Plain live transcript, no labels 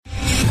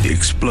The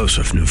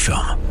explosive new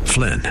film,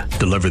 Flynn,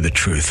 deliver the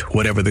truth,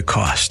 whatever the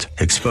cost,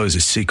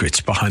 exposes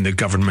secrets behind the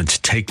government's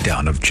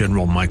takedown of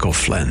General Michael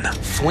Flynn.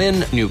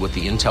 Flynn knew what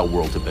the intel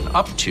world had been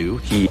up to.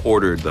 He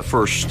ordered the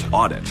first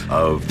audit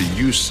of the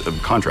use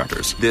of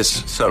contractors.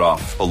 This set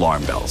off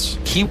alarm bells.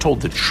 He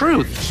told the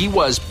truth. He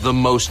was the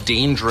most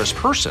dangerous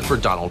person for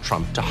Donald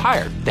Trump to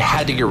hire. They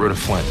had to get rid of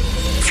Flynn.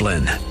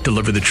 Flynn,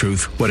 deliver the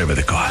truth, whatever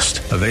the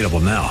cost. Available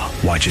now.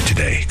 Watch it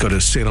today. Go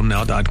to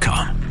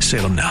salemnow.com.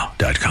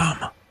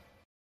 salemnow.com.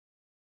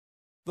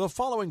 The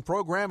following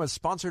program is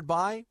sponsored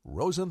by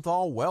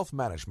Rosenthal Wealth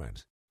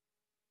Management.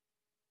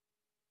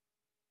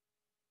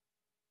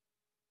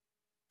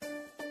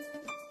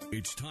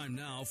 It's time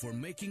now for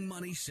Making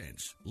Money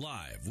Sense,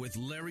 live with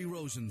Larry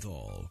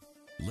Rosenthal.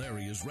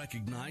 Larry is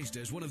recognized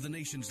as one of the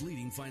nation's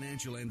leading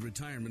financial and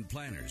retirement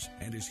planners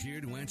and is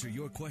here to answer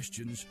your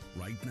questions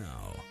right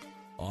now.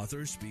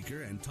 Author,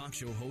 speaker, and talk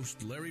show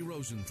host Larry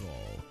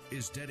Rosenthal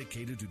is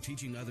dedicated to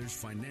teaching others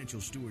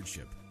financial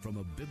stewardship from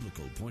a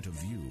biblical point of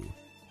view.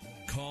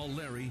 Call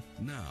Larry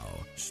now.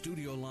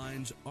 Studio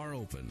lines are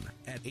open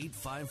at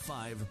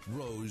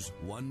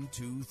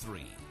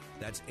 855-ROSE-123.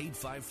 That's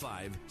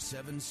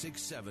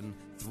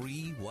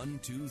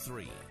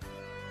 855-767-3123.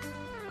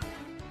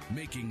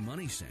 Making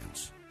Money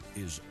Sense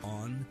is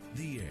on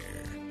the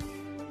air.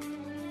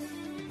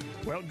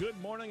 Well,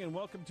 good morning and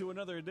welcome to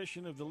another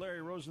edition of the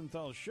Larry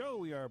Rosenthal Show.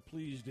 We are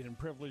pleased and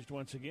privileged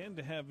once again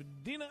to have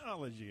Dina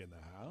Ology in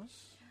the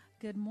house.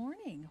 Good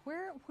morning.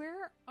 Where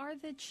are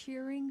the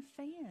cheering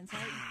fans?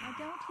 I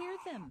don't hear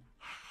them.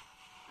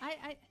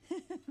 I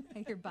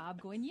hear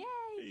Bob going, yay!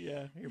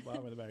 Yeah, I hear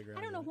Bob in the background.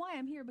 I don't know why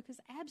I'm here because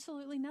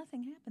absolutely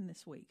nothing happened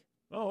this week.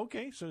 Oh,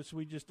 okay. So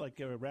we just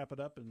wrap it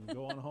up and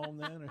go on home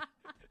then? Or?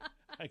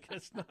 I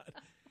guess not.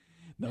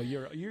 No,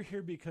 you're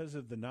here because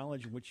of the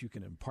knowledge in which you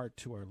can impart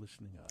to our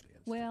listening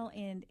audience. Well,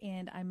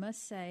 and I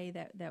must say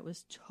that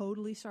was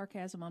totally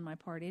sarcasm on my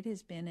part. It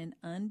has been an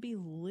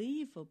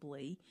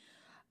unbelievably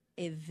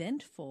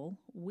eventful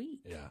week.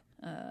 Yeah.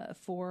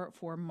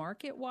 For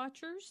market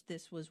watchers.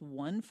 This was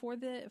one for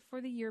the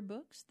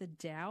yearbooks. The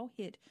Dow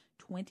hit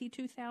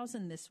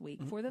 22,000 this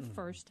week for the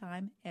first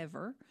time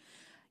ever.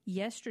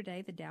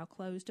 Yesterday, the Dow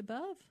closed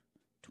above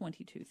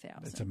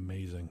 22,000. That's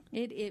amazing.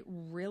 It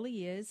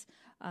really is.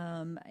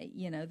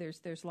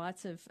 There's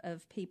lots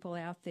of people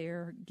out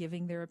there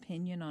giving their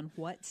opinion on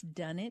what's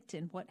done it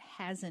and what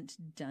hasn't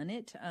done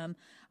it.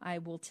 I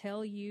will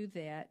tell you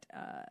that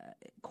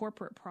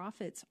corporate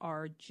profits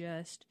are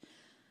just,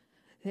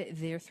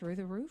 they're through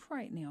the roof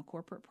right now.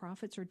 Corporate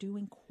profits are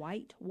doing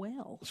quite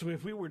well. So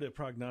if we were to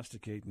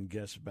prognosticate and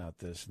guess about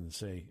this and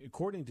say,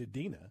 according to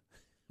Dina,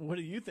 what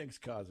do you think's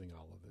causing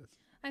all of this?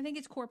 I think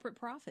it's corporate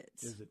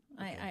profits. Is it?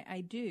 Okay.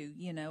 I do.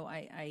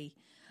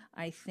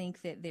 I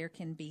think that there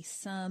can be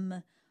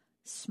some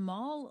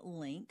small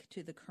link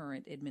to the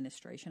current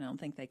administration. I don't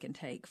think they can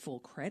take full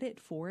credit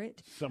for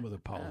it. Some of the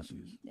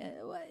policies.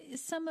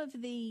 Some of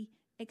the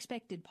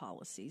expected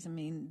policies. I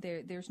mean,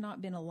 there's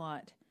not been a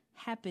lot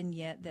happen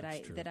yet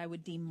that I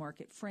would deem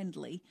market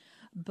friendly,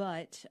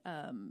 but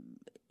I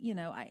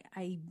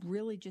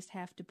really just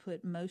have to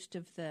put most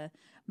of the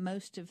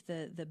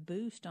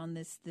boost on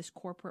this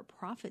corporate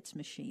profits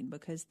machine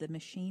because the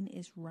machine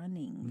is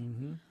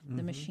running.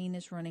 The machine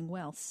is running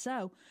well.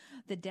 So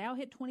the Dow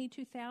hit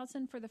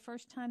 22,000 for the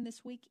first time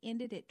this week,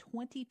 ended at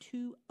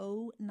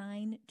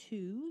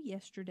 22,092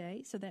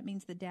 yesterday. So that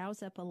means the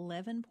Dow's up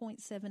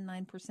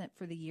 11.79%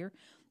 for the year.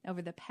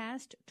 Over the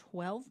past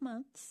 12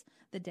 months,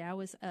 the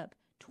Dow is up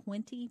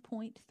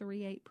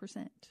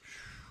 20.38%.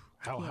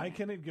 How high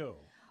can it go?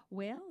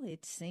 Well,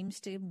 it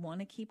seems to want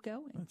to keep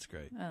going. That's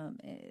great.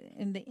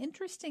 And the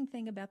interesting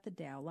thing about the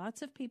Dow,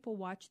 lots of people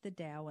watch the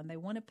Dow and they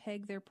want to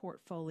peg their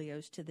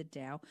portfolios to the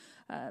Dow.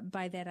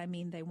 By that, I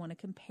mean they want to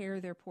compare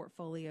their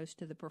portfolios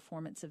to the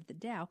performance of the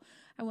Dow.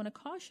 I want to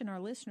caution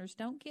our listeners,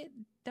 don't get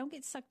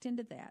sucked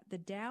into that. The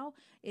Dow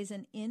is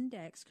an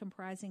index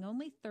comprising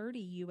only 30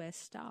 U.S.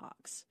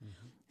 stocks.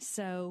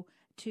 So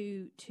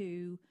to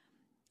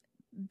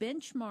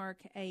benchmark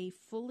a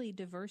fully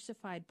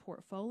diversified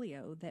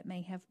portfolio that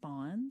may have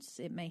bonds,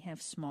 it may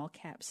have small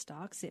cap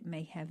stocks, it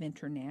may have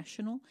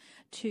international.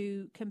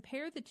 To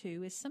compare the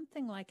two is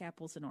something like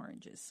apples and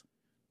oranges.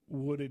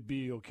 Would it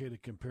be okay to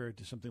compare it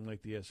to something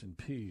like the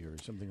S&P or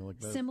something like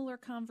that? Similar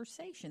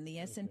conversation. The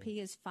S&P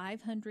is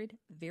 500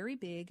 very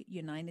big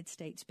United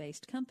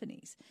States-based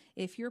companies.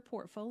 If your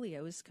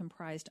portfolio is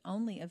comprised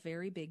only of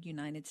very big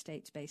United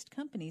States-based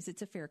companies,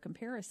 it's a fair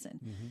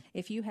comparison.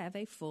 If you have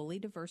a fully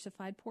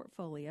diversified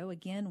portfolio,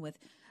 again with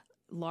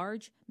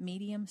large,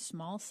 medium,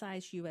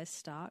 small-size U.S.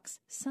 stocks,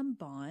 some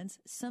bonds,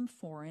 some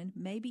foreign,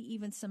 maybe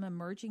even some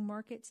emerging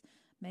markets,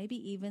 maybe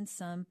even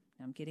some,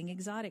 I'm getting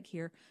exotic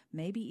here,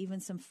 maybe even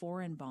some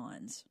foreign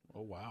bonds.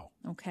 Oh, wow.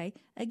 Okay.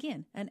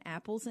 Again, an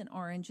apples and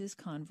oranges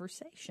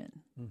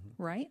conversation,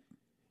 right?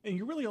 And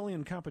you're really only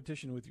in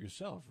competition with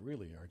yourself,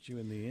 really, aren't you,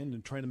 in the end,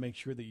 and trying to make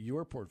sure that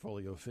your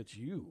portfolio fits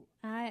you?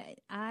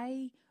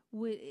 I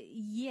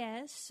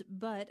Yes,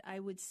 but I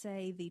would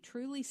say the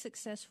truly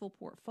successful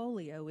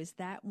portfolio is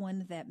that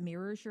one that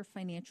mirrors your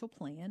financial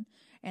plan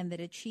and that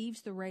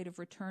achieves the rate of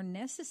return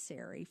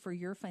necessary for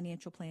your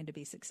financial plan to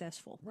be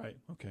successful. Right.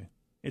 Okay.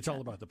 It's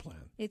all about the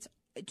plan.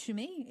 To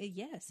me,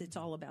 yes, it's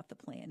all about the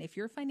plan. If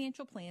your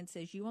financial plan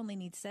says you only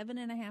need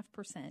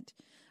 7.5%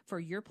 for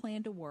your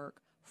plan to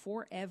work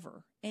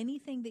forever,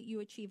 anything that you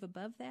achieve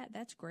above that,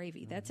 that's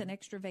gravy. That's an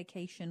extra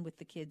vacation with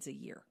the kids a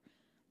year.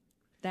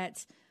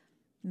 That's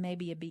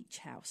maybe a beach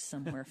house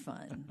somewhere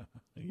fun,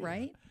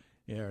 right?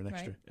 Yeah, or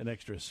an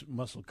extra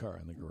muscle car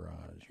in the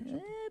garage.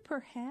 Or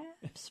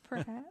Perhaps.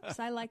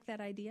 I like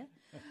that idea.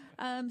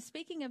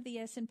 Speaking of the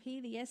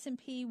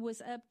S&P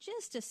was up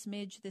just a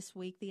smidge this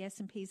week. The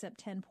S&P's up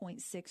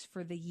 10.6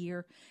 for the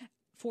year,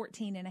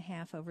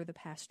 14.5 over the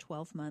past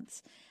 12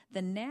 months.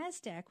 The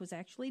NASDAQ was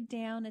actually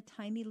down a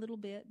tiny little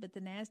bit, but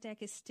the NASDAQ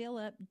is still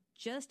up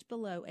just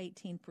below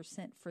 18%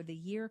 for the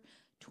year,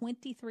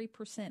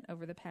 23%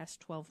 over the past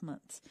 12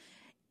 months.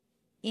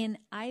 In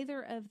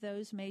either of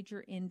those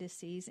major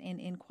indices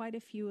and in quite a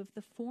few of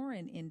the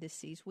foreign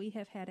indices, we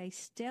have had a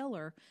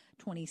stellar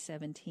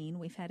 2017.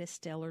 We've had a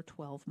stellar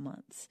 12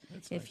 months.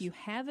 That's if nice. you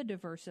have a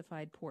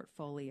diversified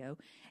portfolio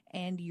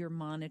and you're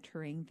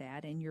monitoring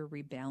that and you're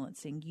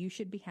rebalancing, you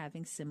should be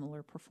having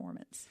similar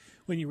performance.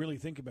 When you really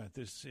think about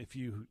this, if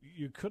you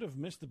could have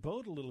missed the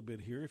boat a little bit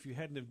here if you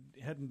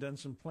hadn't done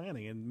some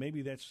planning, and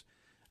maybe that's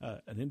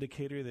an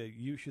indicator that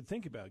you should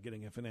think about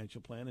getting a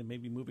financial plan and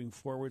maybe moving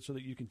forward so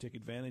that you can take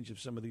advantage of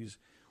some of these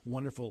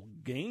wonderful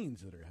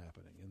gains that are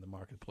happening in the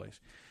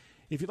marketplace.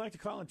 If you'd like to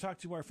call and talk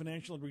to our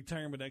financial and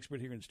retirement expert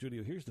here in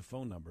studio, here's the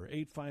phone number,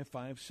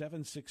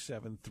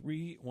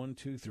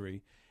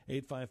 855-767-3123,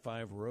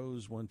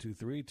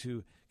 855-ROSE-123,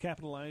 to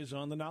capitalize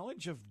on the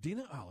knowledge of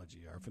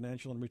Dinaology, our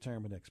financial and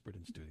retirement expert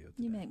in studio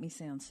today. You make me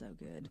sound so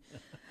good.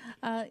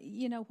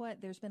 You know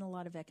what? There's been a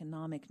lot of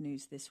economic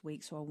news this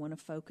week, so I want to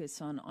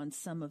focus on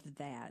some of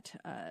that.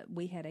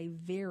 We had a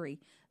very,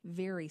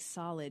 very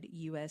solid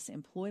U.S.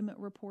 employment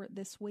report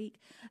this week.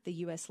 The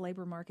U.S.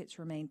 labor markets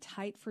remain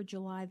tight for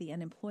July. The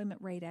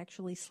unemployment rate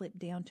actually slipped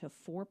down to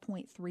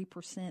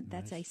 4.3%.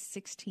 That's a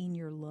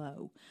 16-year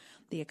low.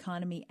 The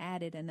economy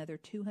added another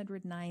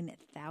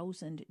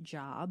 209,000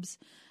 jobs.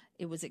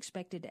 It was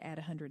expected to add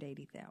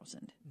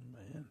 180,000.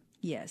 Man.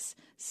 Yes.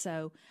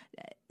 So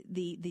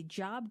the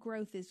job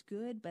growth is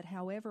good, but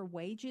however,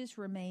 wages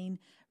remain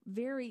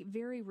very,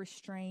 very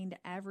restrained.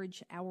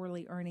 Average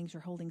hourly earnings are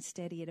holding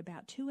steady at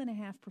about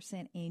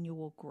 2.5%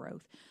 annual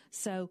growth.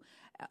 So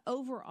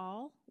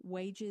overall,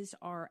 wages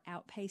are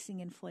outpacing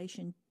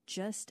inflation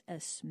just a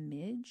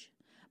smidge.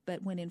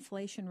 But when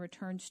inflation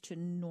returns to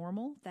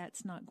normal,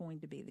 that's not going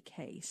to be the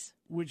case.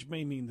 Which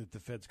may mean that the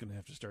Fed's going to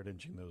have to start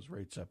inching those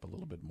rates up a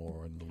little bit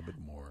more and a little bit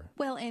more.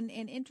 Well, and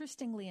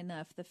interestingly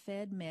enough, the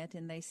Fed met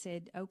and they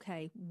said,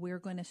 okay, we're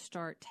going to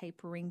start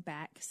tapering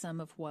back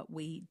some of what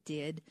we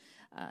did,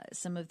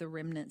 some of the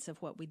remnants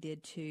of what we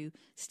did to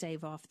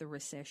stave off the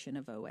recession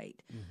of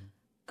 2008. Mm-hmm.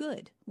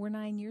 Good. We're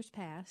 9 years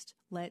past.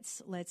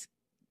 Let's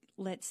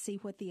see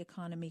what the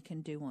economy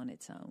can do on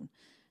its own.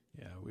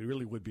 Yeah, it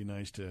really would be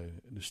nice to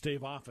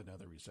stave off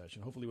another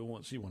recession. Hopefully we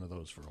won't see one of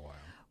those for a while.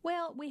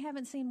 Well, we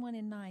haven't seen one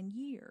in 9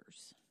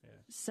 years. Yeah.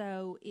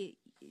 So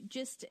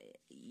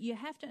you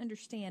have to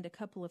understand a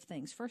couple of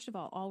things. First of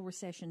all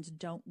recessions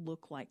don't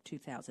look like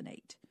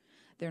 2008.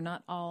 They're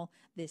not all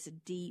this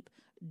deep,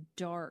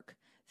 dark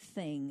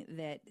thing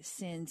that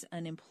sends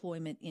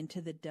unemployment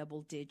into the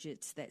double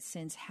digits, that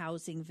sends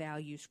housing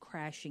values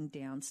crashing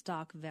down,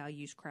 stock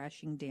values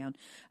crashing down.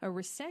 A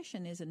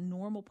recession is a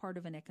normal part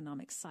of an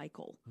economic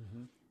cycle.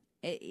 Mm-hmm.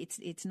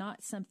 It's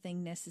not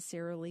something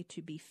necessarily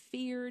to be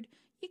feared.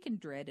 You can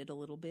dread it a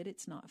little bit.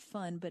 It's not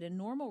fun, but a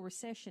normal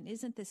recession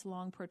isn't this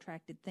long,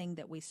 protracted thing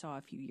that we saw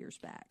a few years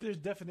back. There's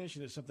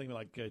definition of something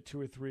like 2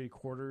 or 3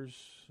 quarters.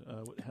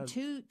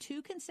 Two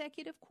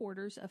consecutive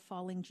quarters of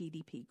falling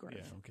GDP growth.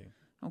 Yeah, okay.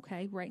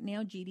 Okay, right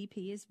now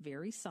GDP is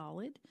very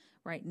solid.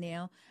 Right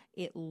now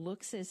it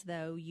looks as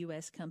though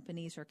U.S.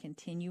 companies are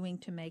continuing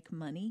to make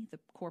money. The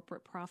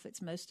corporate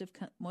profits, most of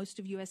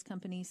U.S.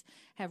 companies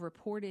have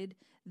reported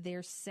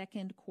their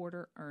second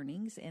quarter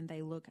earnings, and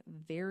they look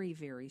very,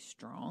 very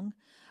strong.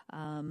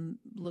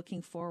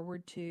 Looking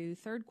forward to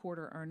third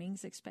quarter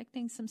earnings,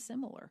 expecting some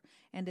similar.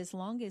 And as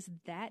long as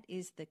that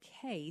is the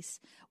case,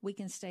 we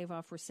can stave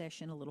off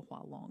recession a little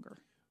while longer.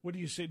 What do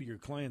you say to your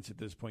clients at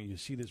this point? You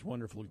see this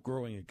wonderful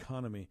growing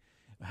economy.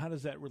 How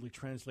does that really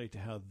translate to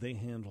how they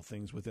handle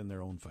things within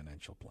their own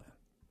financial plan?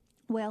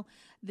 Well,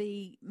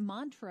 the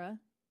mantra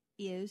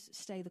is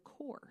stay the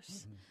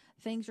course. Mm-hmm.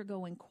 Things are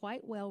going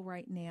quite well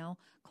right now.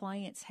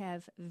 Clients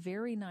have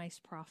very nice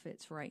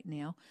profits right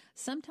now.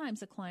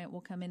 Sometimes a client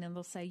will come in and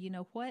they'll say, you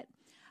know what,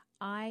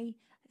 I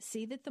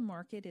see that the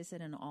market is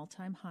at an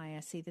all-time high.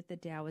 I see that the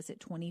Dow is at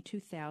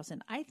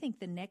 22,000. I think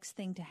the next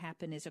thing to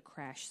happen is a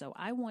crash, so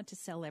I want to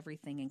sell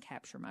everything and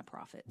capture my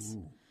profits.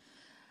 Ooh.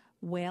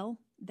 Well,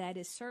 that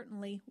is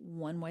certainly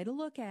one way to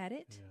look at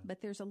it,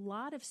 but there's a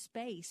lot of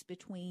space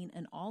between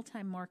an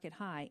all-time market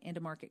high and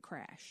a market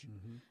crash.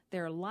 Mm-hmm.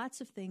 There are lots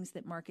of things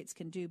that markets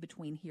can do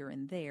between here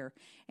and there,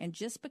 and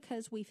just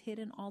because we've hit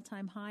an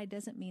all-time high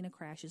doesn't mean a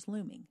crash is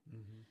looming.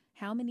 Mm-hmm.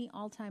 How many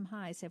all-time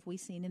highs have we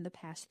seen in the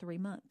past 3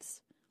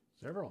 months?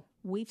 Several.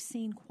 We've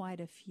seen quite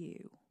a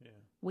few. Yeah.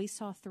 We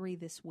saw 3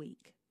 this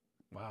week.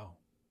 Wow.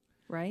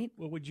 Right?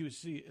 Well, would you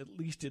at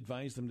least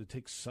advise them to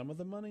take some of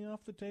the money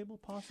off the table,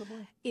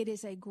 possibly? It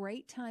is a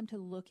great time to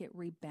look at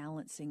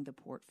rebalancing the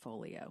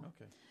portfolio.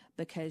 Okay.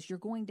 Because you're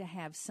going to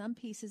have some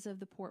pieces of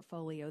the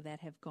portfolio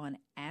that have gone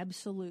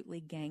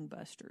absolutely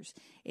gangbusters.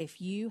 If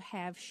you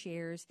have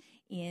shares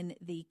in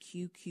the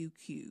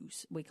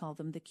QQQs, we call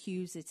them the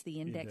Qs, it's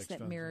the index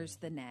that mirrors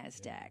the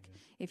NASDAQ. Yeah.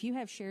 If you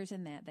have shares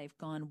in that, they've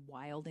gone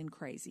wild and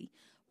crazy.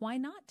 Why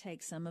not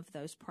take some of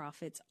those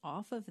profits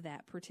off of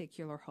that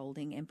particular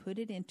holding and put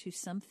it into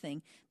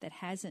something that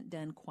hasn't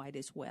done quite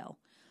as well?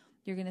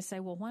 You're going to say,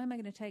 well, why am I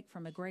going to take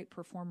from a great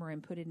performer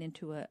and put it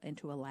into a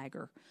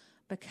lagger?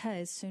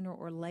 Because sooner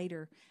or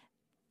later,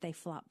 they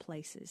flop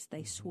places.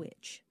 They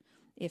switch.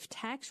 If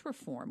tax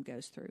reform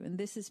goes through, and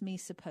this is me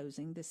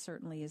supposing, this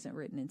certainly isn't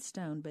written in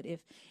stone, but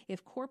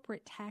if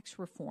corporate tax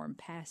reform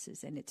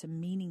passes, and it's a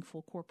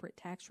meaningful corporate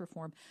tax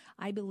reform,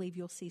 I believe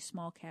you'll see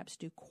small caps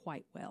do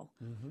quite well.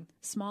 Mm-hmm.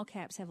 Small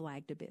caps have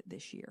lagged a bit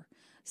this year.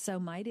 So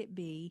might it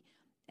be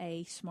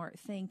a smart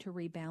thing to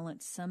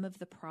rebalance some of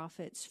the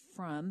profits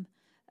from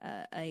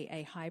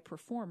a high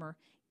performer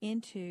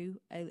into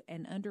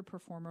an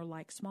underperformer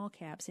like small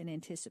caps in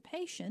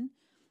anticipation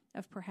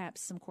of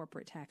perhaps some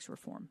corporate tax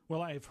reform?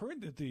 Well, I've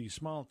heard that the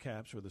small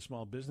caps or the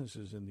small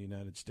businesses in the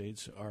United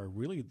States are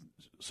really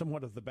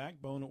somewhat of the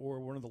backbone or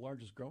one of the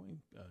largest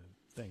growing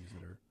things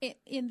that are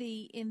in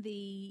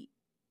the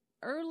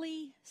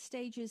early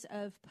stages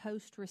of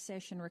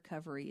post-recession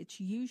recovery. It's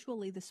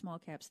usually the small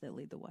caps that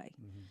lead the way.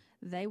 Mm-hmm.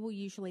 They will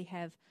usually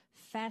have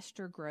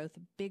faster growth,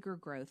 bigger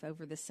growth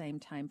over the same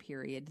time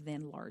period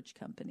than large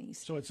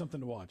companies. So it's something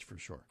to watch for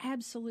sure.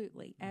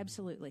 Absolutely,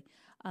 absolutely.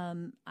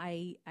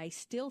 I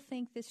still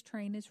think this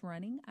train is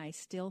running. I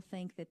still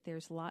think that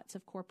there's lots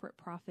of corporate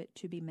profit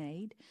to be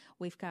made.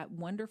 We've got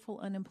wonderful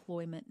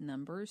unemployment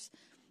numbers.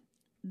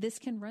 This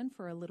can run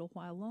for a little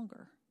while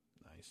longer.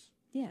 Nice.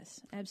 Yes,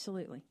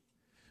 absolutely.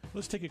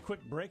 Let's take a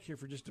quick break here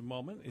for just a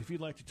moment. If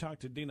you'd like to talk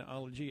to Dina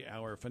Ology,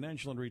 our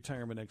financial and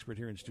retirement expert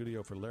here in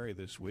studio for Larry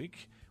this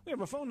week, we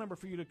have a phone number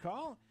for you to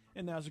call,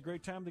 and now's a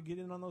great time to get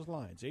in on those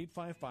lines,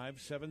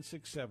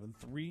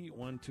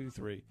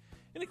 855-767-3123.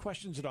 Any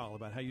questions at all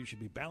about how you should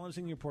be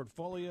balancing your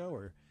portfolio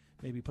or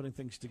maybe putting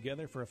things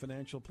together for a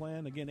financial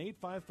plan? Again,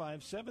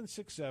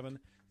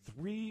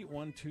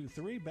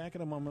 855-767-3123. Back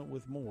in a moment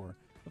with more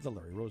of The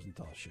Larry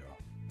Rosenthal Show.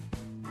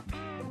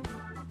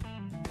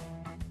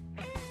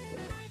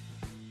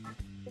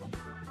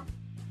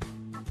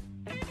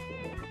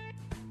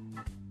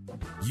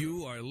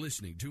 You are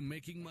listening to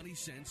Making Money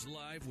Sense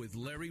live with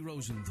Larry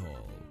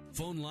Rosenthal.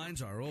 Phone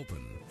lines are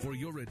open for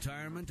your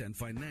retirement and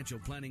financial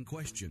planning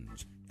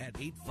questions at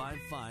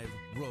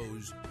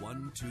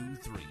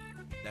 855-ROSE-123.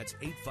 That's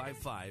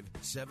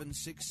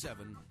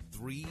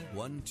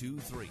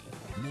 855-767-3123.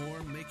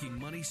 More Making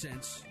Money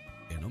Sense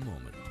in a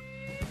moment.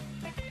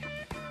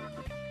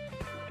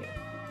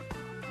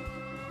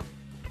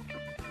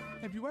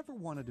 Have you ever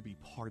wanted to be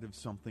part of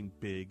something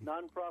big?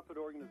 Nonprofit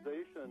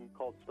organization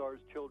called Stars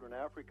Children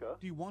Africa.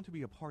 Do you want to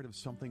be a part of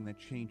something that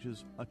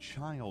changes a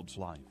child's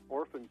life?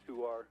 Orphans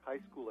who are high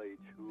school age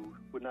who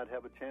would not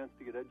have a chance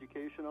to get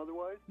education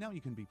otherwise. Now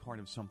you can be part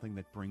of something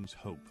that brings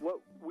hope.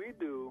 What we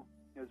do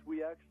is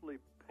we actually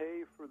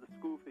pay for the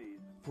school fees.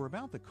 For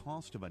about the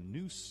cost of a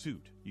new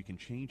suit, you can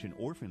change an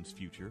orphan's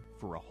future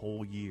for a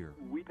whole year.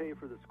 We pay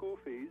for the school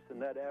fees,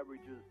 and that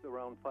averages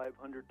around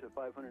 $500 to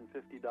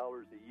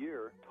 $550 a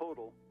year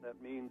total. That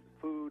means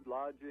food,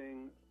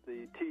 lodging,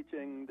 the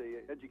teaching,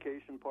 the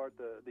education part,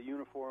 the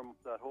uniform,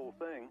 that whole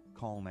thing.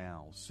 Call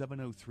now,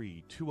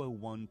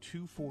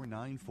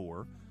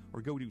 703-201-2494,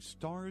 or go to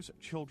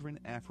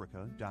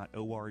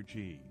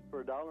starschildrenafrica.org.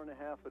 For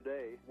 $1.50 a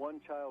day,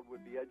 one child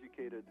would be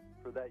educated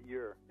for that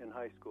year in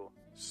high school.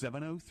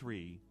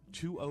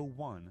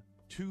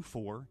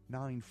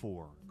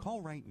 703-201-2494.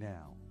 Call right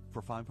now.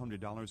 For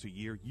 $500 a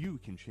year, you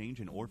can change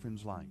an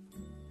orphan's life.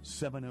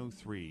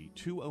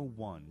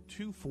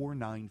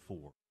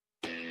 703-201-2494.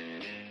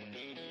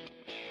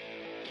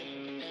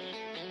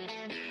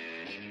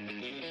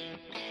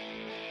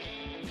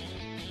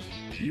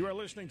 You are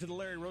listening to the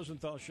Larry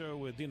Rosenthal Show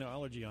with Dina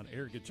Ology on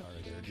air guitar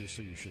there, just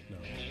so you should know.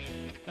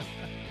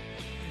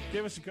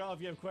 Give us a call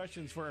if you have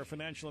questions for our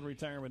financial and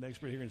retirement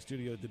expert here in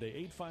studio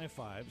today,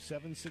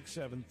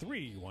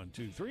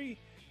 855-767-3123,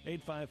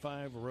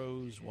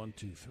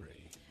 855-ROSE-123.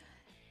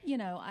 You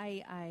know,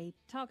 I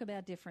talk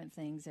about different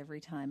things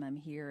every time I'm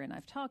here, and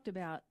I've talked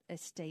about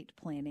estate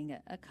planning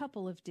a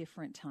couple of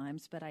different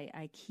times, but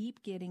I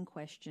keep getting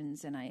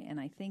questions, and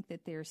I think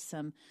that there's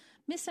some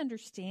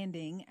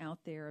misunderstanding out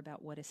there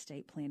about what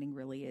estate planning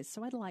really is.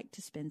 So I'd like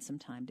to spend some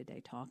time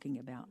today talking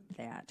about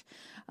that.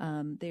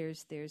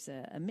 There's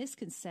a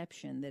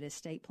misconception that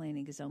estate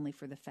planning is only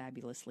for the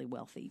fabulously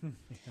wealthy.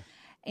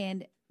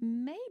 And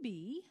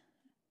maybe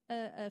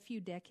a few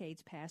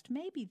decades past,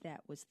 maybe that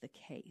was the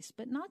case,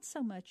 but not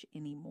so much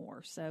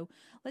anymore. So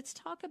let's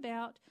talk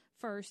about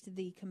first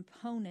the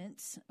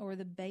components or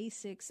the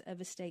basics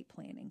of estate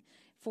planning.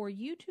 For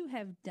you to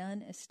have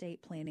done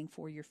estate planning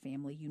for your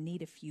family, you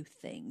need a few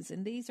things.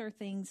 And these are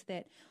things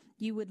that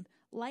you would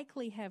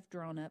likely have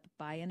drawn up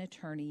by an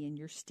attorney in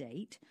your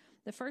state.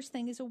 The first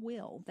thing is a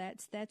will.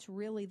 That's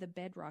really the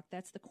bedrock.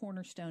 That's the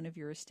cornerstone of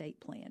your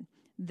estate plan.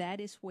 That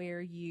is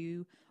where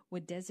you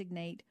would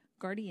designate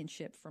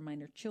guardianship for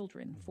minor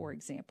children, for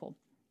example.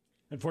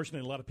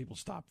 Unfortunately, a lot of people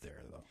stop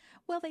there, though.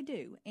 Well, they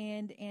do,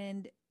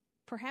 and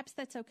perhaps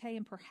that's okay,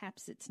 and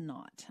perhaps it's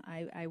not.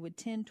 I would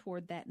tend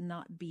toward that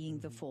not being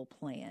the full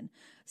plan.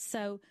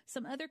 So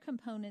some other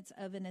components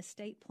of an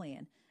estate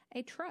plan.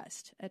 A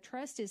trust. A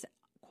trust is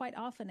quite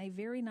often a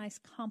very nice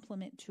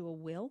complement to a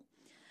will.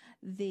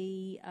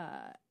 The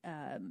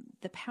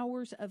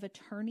powers of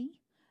attorney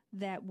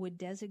that would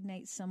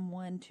designate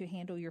someone to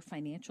handle your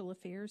financial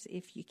affairs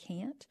if you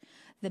can't.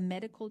 The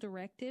medical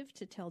directive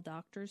to tell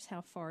doctors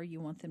how far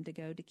you want them to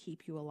go to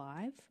keep you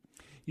alive.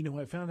 You know,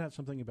 I found out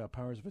something about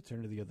powers of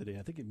attorney the other day.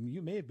 I think it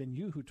may have been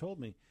you who told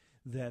me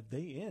that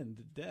they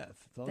end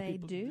death. They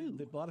do.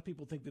 A lot of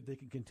people think that they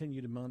can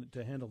continue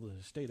to handle the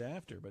estate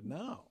after, but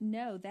no.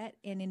 No,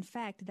 and in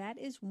fact, that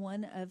is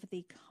one of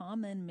the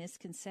common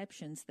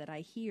misconceptions that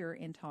I hear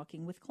in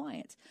talking with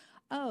clients.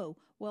 Oh,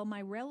 well,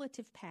 my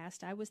relative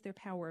passed, I was their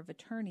power of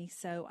attorney,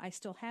 so I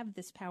still have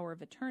this power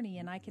of attorney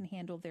and I can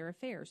handle their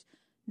affairs.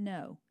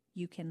 No,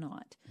 you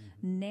cannot.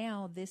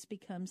 Now this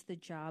becomes the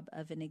job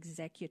of an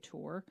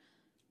executor.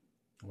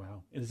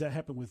 Wow. And does that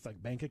happen with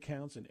like bank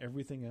accounts and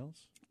everything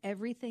else?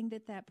 Everything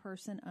that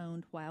person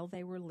owned while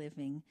they were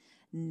living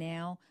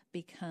now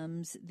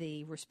becomes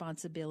the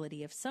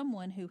responsibility of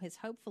someone who has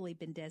hopefully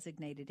been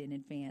designated in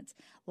advance,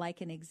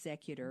 like an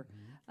executor.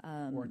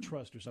 Or a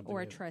trust or something.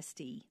 Or a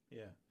trustee.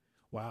 Yeah.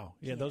 Wow.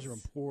 Yeah, yes. Those are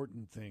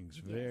important things,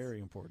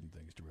 very important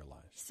things to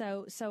realize.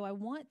 So I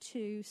want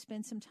to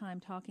spend some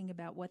time talking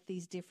about what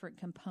these different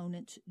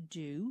components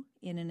do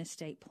in an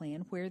estate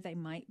plan, where they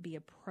might be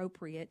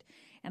appropriate.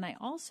 And I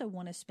also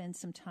want to spend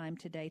some time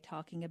today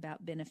talking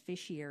about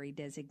beneficiary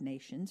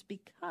designations,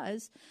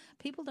 because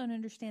people don't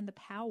understand the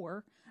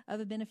power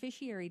of a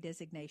beneficiary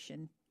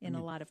designation in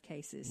a lot of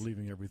cases.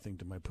 Leaving everything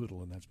to my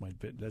poodle, and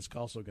that's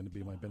also going to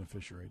be my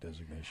beneficiary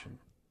designation.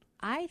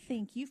 I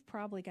think you've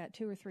probably got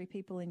 2 or 3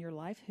 people in your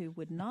life who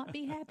would not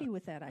be happy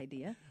with that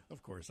idea.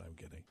 Of course, I'm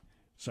kidding.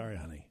 Sorry,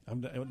 honey.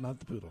 I'm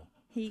not the poodle.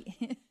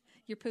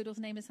 Your poodle's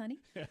name is Honey?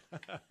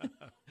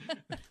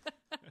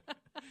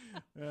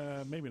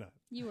 Maybe not.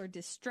 You are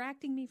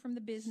distracting me from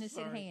the business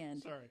at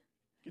hand. Sorry.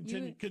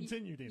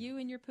 Continue, Dina. You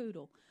and your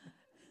poodle.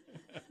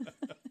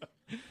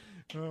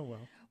 Oh,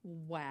 well.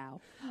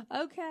 Wow.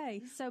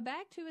 Okay, so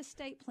back to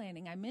estate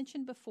planning. I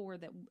mentioned before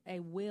that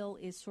a will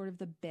is sort of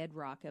the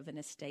bedrock of an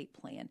estate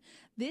plan.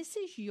 This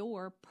is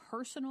your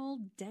personal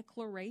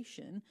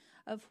declaration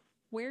of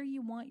where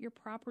you want your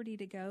property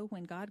to go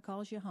when God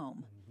calls you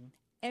home.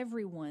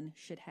 Everyone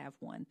should have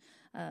one.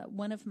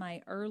 One of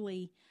my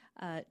early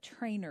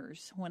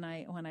trainers, when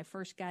I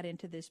first got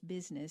into this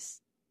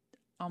business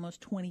almost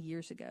 20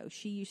 years ago,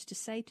 she used to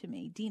say to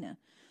me, Dina,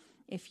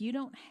 if you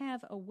don't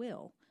have a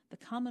will, the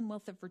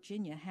Commonwealth of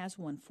Virginia has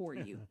one for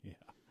you.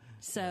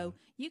 So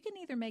you can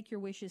either make your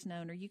wishes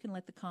known, or you can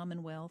let the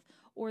Commonwealth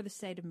or the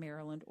state of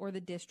Maryland or the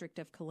District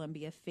of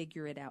Columbia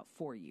figure it out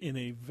for you. In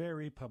a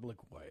very public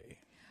way.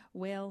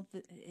 Well,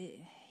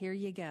 here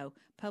you go.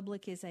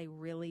 Public is a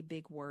really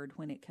big word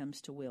when it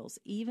comes to wills.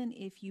 Even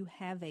if you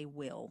have a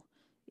will,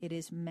 it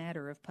is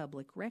matter of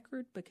public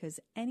record, because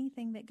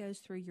anything that goes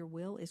through your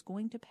will is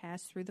going to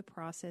pass through the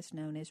process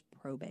known as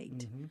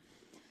probate.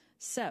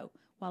 So,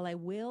 while a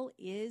will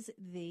is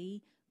the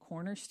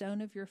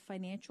cornerstone of your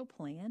financial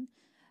plan,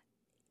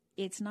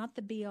 it's not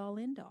the be-all,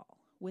 end-all.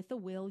 With a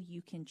will,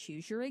 you can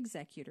choose your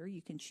executor.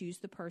 You can choose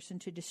the person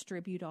to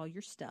distribute all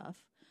your stuff.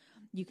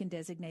 You can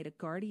designate a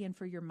guardian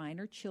for your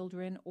minor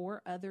children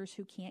or others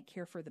who can't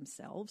care for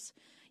themselves.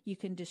 You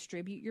can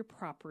distribute your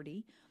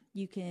property.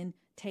 You can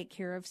take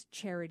care of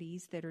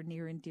charities that are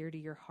near and dear to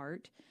your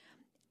heart.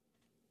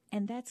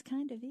 And that's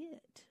kind of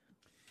it.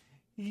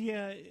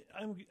 Yeah,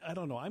 I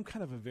don't know. I'm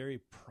kind of a very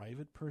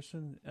private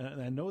person,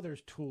 and I know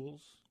there's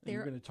tools, and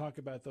you're going to talk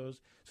about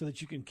those, so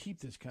that you can keep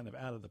this kind of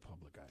out of the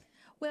public eye.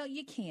 Well,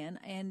 you can,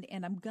 and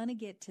I'm going to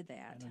get to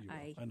that.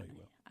 I know you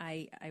will.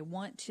 I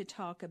want to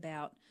talk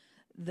about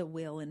the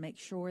will and make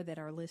sure that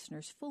our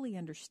listeners fully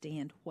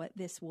understand what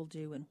this will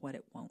do and what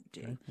it won't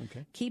do.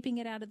 Okay. Keeping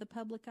it out of the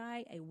public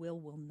eye, a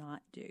will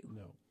not do.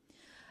 No.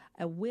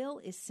 A will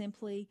is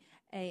simply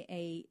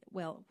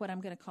what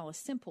I'm going to call a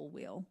simple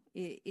will.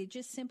 It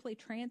just simply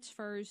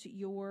transfers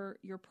your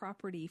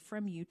property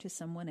from you to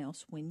someone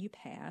else when you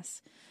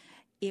pass.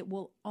 It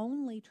will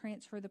only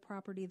transfer the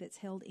property that's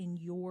held in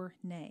your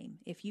name.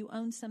 If you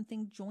own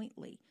something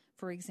jointly,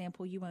 for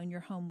example, you own your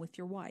home with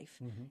your wife,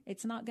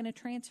 it's not going to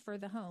transfer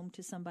the home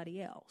to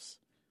somebody else.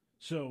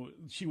 So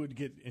she would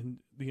get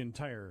the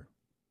entire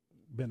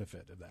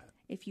benefit of that.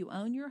 If you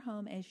own your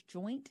home as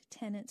joint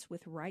tenants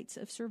with rights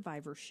of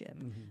survivorship,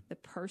 the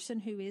person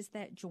who is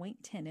that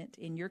joint tenant,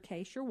 in your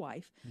case your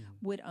wife,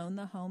 would own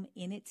the home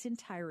in its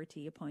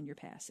entirety upon your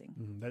passing.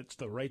 That's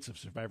the rights of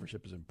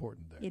survivorship is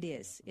important there. It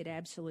is. It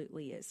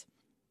absolutely is.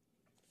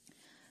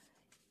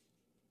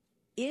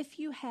 If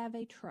you have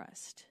a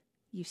trust,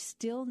 you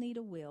still need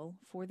a will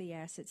for the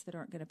assets that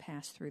aren't going to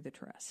pass through the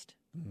trust,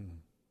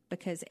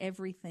 because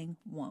everything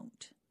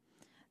won't.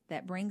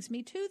 That brings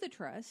me to the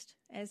trust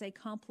as a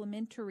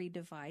complementary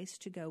device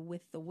to go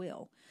with the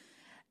will.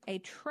 A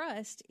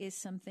trust is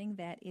something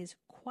that is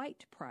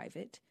quite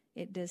private.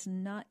 It does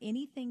not,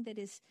 anything that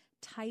is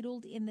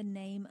titled in the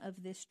name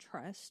of this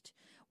trust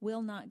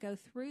will not go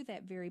through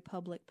that very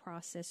public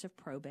process of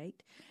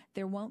probate.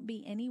 There won't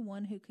be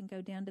anyone who can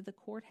go down to the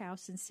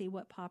courthouse and see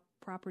what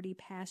property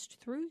passed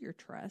through your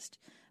trust,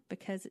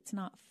 because it's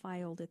not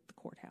filed at the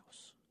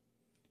courthouse.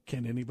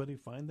 Can anybody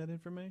find that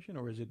information,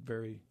 or is it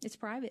very... It's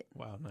private.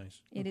 Wow,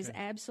 nice. It is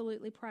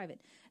absolutely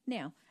private.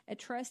 Now, a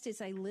trust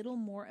is a little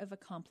more of a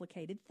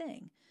complicated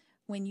thing.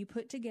 When you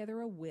put together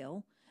a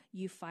will,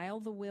 you file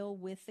the will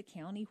with the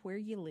county where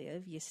you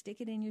live, you stick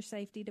it in your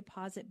safety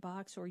deposit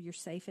box or your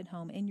safe at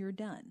home, and you're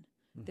done.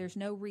 There's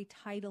no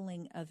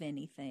retitling of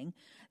anything.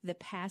 The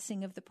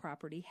passing of the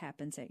property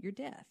happens at your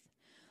death.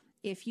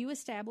 If you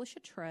establish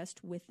a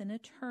trust with an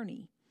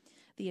attorney,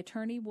 the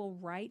attorney will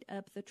write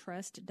up the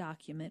trust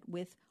document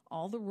with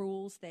all the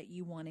rules that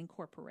you want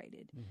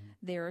incorporated.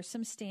 There are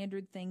some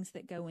standard things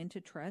that go into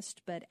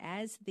trust, but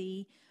as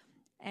the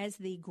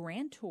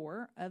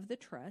grantor of the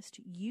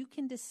trust, you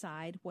can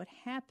decide what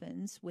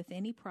happens with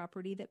any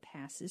property that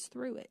passes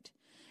through it.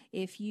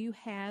 If you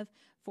have,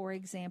 for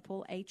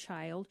example, a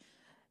child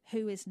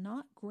who is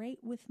not great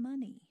with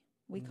money,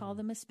 we call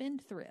them a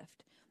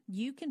spendthrift.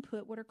 You can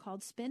put what are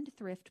called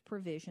spendthrift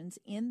provisions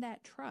in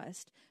that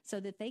trust so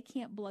that they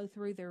can't blow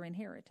through their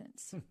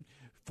inheritance.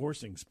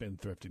 Forcing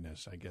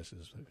spendthriftiness, I guess,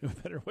 is a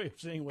better way of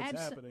saying what's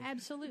happening.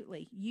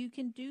 Absolutely. You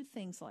can do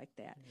things like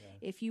that.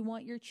 Yeah. If you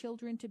want your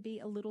children to be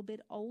a little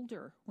bit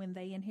older when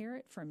they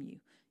inherit from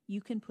you,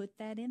 you can put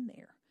that in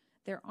there.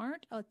 There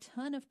aren't a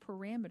ton of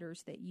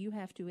parameters that you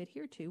have to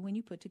adhere to when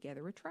you put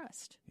together a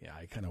trust. Yeah,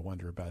 I kind of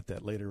wonder about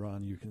that. Later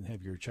on, you can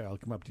have your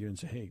child come up to you and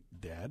say, "Hey,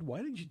 Dad,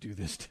 why did you do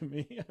this to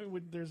me?"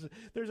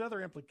 There's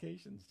other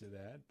implications to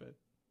that, but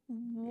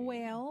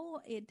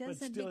well, it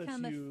doesn't but still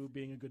become it's you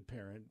being a good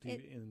parent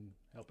in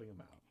helping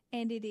them out.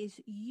 And it is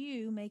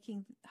you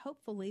making,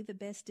 hopefully, the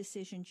best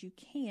decisions you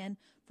can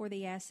for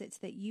the assets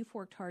that you've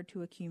worked hard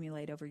to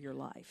accumulate over your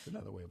life. It's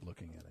another way of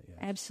looking at it, yeah.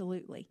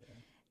 Absolutely. Yeah.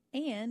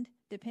 And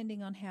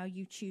depending on how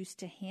you choose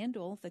to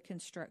handle the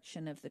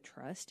construction of the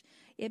trust,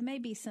 it may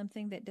be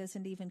something that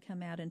doesn't even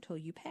come out until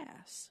you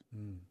pass.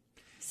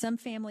 Some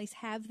families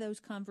have those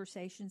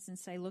conversations and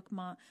say, look,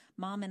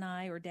 mom and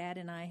I or dad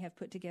and I have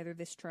put together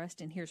this trust,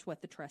 and here's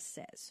what the trust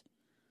says.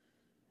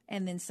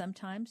 And then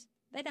sometimes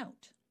they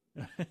don't.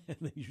 And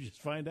then you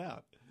just find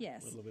out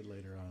yes. a little bit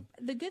later on.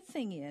 The good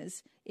thing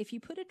is, if you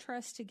put a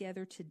trust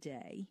together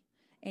today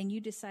and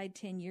you decide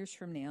 10 years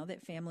from now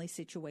that family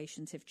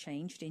situations have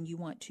changed and you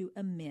want to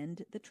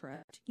amend the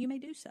trust, you may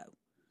do so.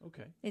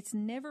 Okay. It's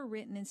never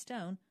written in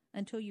stone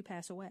until you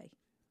pass away.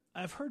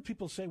 I've heard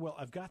people say, well,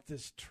 I've got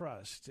this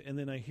trust, and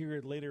then I hear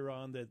it later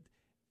on that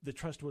the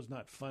trust was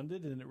not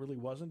funded and it really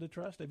wasn't a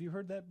trust. Have you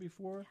heard that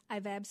before?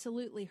 I've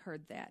absolutely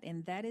heard that,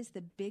 and that is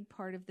the big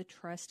part of the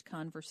trust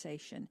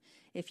conversation.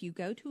 If you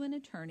go to an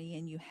attorney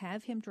and you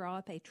have him draw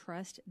up a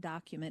trust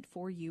document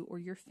for you or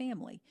your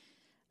family,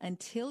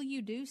 until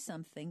you do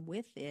something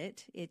with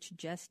it, it's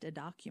just a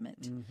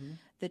document.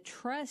 The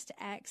trust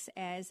acts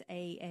as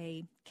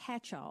a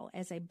catch-all,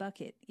 as a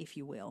bucket, if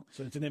you will.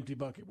 So it's an empty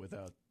bucket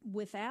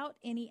Without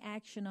any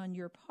action on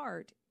your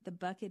part, the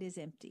bucket is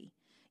empty.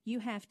 You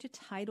have to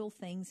title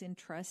things in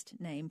trust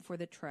name for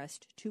the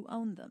trust to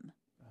own them.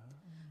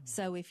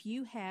 So if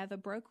you have a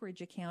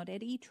brokerage account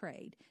at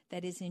E-Trade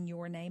that is in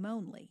your name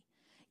only,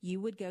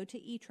 you would go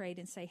to E-Trade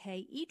and say,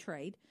 hey,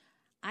 E-Trade,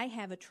 I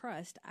have a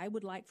trust. I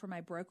would like for my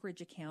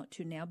brokerage account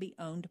to now be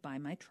owned by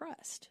my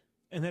trust.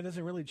 And that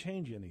doesn't really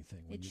change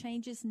anything. It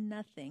changes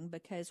nothing,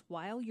 because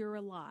while you're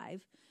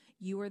alive,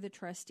 you are the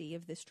trustee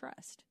of this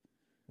trust.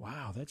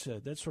 Wow, that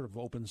sort of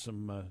opens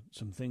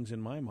some things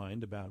in my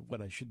mind about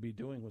what I should be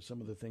doing with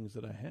some of the things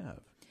that I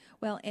have.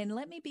 Well, and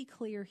let me be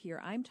clear here.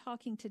 I'm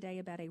talking today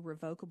about a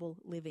revocable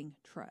living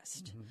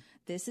trust.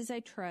 This is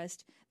a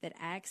trust that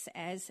acts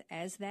as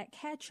that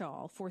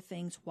catch-all for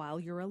things while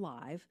you're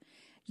alive.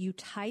 You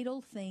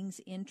title things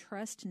in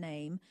trust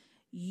name.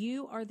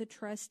 You are the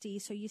trustee,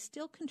 so you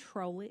still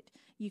control it.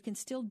 You can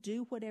still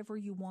do whatever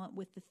you want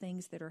with the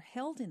things that are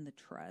held in the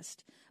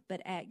trust, but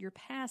at your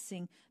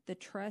passing, the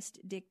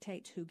trust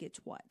dictates who gets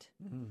what.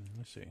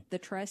 I see. The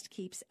trust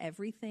keeps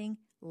everything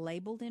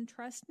labeled in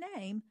trust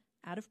name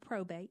out of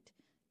probate,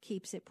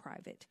 keeps it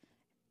private.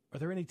 Are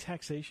there any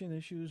taxation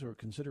issues or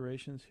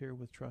considerations here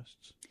with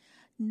trusts?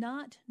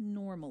 Not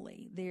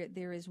normally.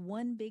 There is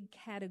one big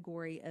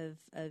category of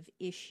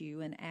issue,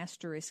 an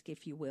asterisk,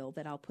 if you will,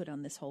 that I'll put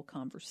on this whole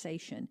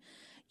conversation.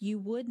 You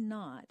would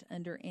not,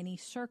 under any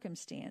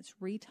circumstance,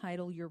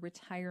 retitle your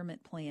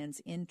retirement plans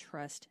in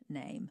trust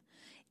name.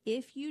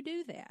 If you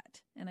do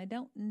that, and I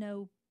don't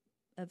know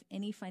of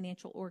any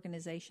financial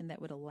organization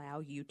that would allow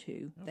you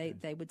to,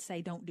 they would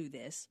say don't do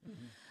this.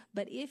 Mm-hmm.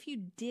 But if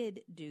you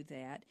did do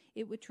that,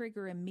 it would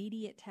trigger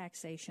immediate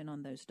taxation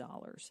on those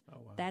dollars.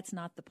 Oh, wow. That's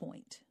not the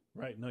point.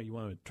 Right. No, you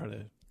want to try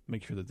to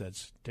make sure that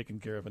that's taken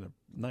care of in a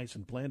nice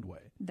and planned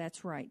way.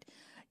 That's right.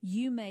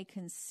 You may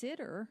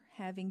consider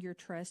having your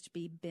trust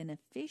be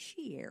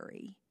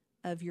beneficiary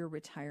of your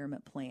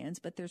retirement plans,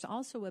 but there's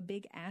also a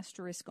big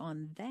asterisk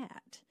on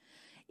that.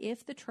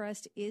 If the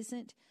trust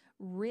isn't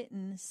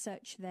written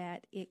such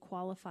that it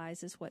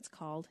qualifies as what's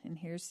called, and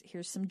here's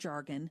some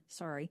jargon,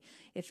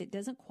 if it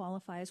doesn't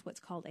qualify as what's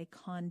called a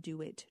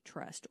conduit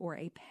trust or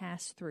a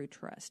pass-through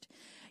trust,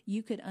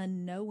 you could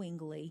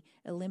unknowingly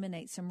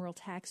eliminate some real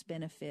tax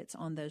benefits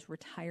on those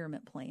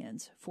retirement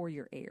plans for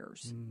your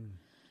heirs.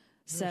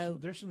 So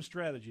there's some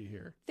strategy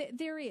here.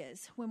 There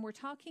is. When we're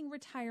talking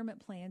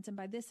retirement plans, and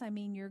by this I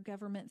mean your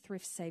government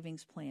thrift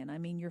savings plan, I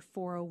mean your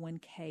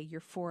 401k,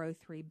 your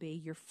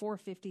 403b, your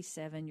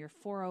 457, your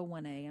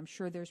 401a. I'm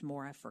sure there's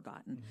more I've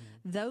forgotten.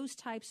 Mm-hmm. Those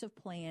types of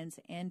plans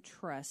and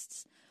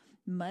trusts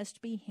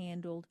must be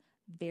handled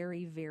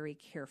very, very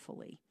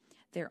carefully.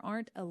 There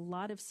aren't a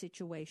lot of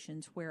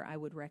situations where I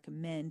would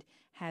recommend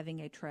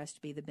having a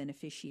trust be the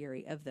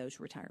beneficiary of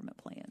those retirement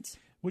plans.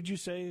 Would you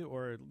say,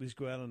 or at least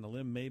go out on a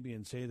limb maybe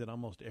and say that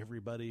almost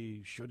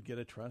everybody should get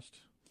a trust?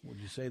 Would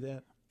you say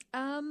that?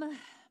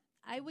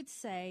 I would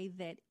say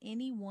that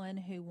anyone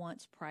who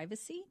wants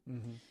privacy,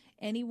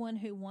 anyone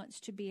who wants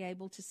to be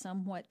able to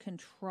somewhat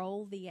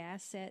control the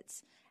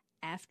assets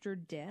after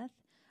death,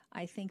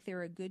 I think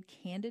they're a good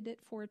candidate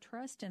for a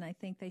trust, and I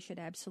think they should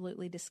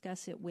absolutely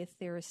discuss it with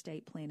their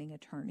estate planning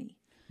attorney.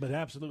 But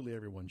absolutely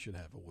everyone should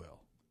have a will.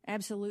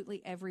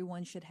 Absolutely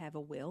everyone should have a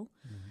will.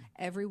 Mm-hmm.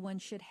 Everyone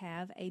should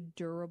have a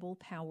durable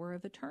power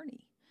of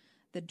attorney.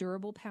 The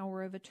durable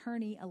power of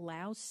attorney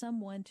allows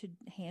someone to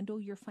handle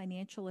your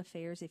financial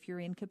affairs if you're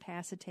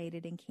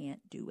incapacitated and can't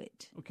do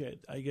it. Okay,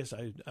 I guess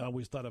I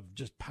always thought of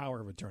just power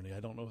of attorney.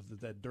 I don't know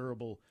if that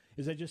durable,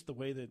 is that just the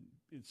way that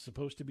it's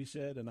supposed to be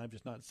said and I've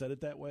just not said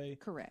it that way?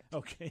 Correct.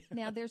 Okay.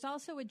 Now, there's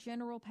also a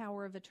general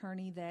power of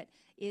attorney that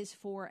is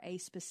for a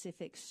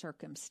specific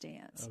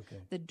circumstance.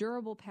 Okay. The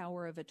durable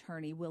power of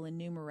attorney will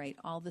enumerate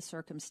all the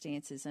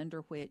circumstances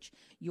under which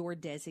your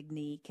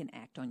designee can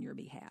act on your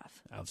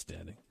behalf.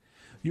 Outstanding.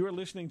 You are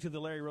listening to the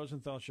Larry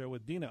Rosenthal Show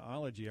with Dina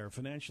Ology, our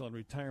financial and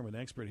retirement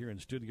expert here in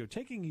studio,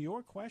 taking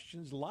your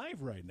questions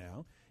live right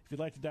now. If you'd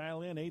like to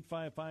dial in,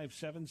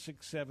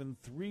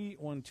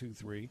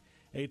 855-767-3123,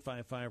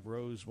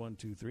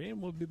 855-ROSE-123,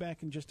 and we'll be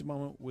back in just a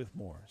moment with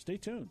more. Stay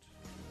tuned.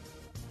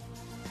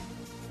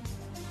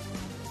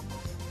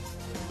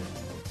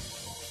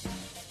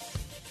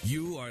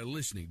 You are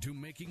listening to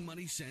Making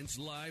Money Sense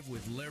live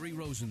with Larry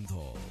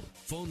Rosenthal.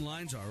 Phone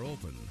lines are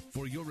open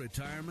for your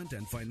retirement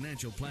and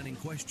financial planning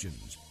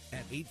questions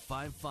at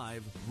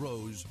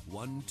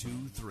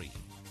 855-ROSE-123.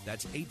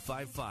 That's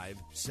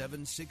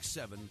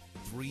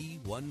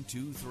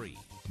 855-767-3123.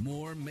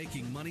 More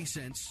Making Money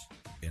Sense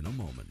in a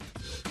moment.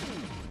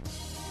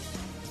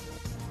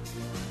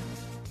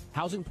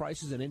 Housing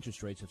prices and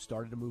interest rates have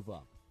started to move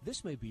up.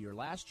 This may be your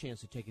last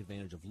chance to take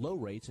advantage of low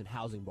rates and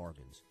housing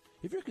bargains.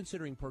 If you're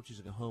considering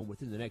purchasing a home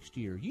within the next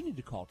year, you need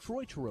to call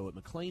Troy Terrell at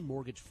McLean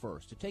Mortgage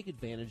First to take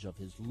advantage of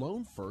his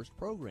Loan First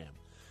program.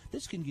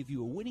 This can give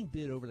you a winning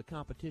bid over the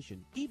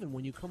competition, even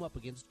when you come up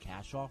against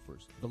cash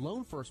offers. The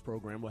Loan First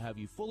program will have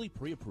you fully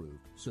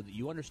pre-approved so that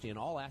you understand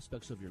all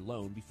aspects of your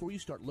loan before you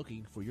start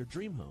looking for your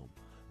dream home.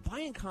 Buy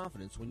in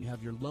confidence when you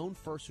have your Loan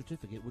First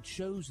certificate, which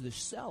shows the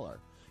seller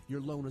your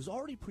loan is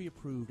already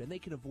pre-approved and they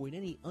can avoid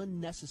any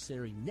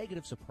unnecessary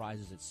negative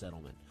surprises at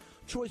settlement.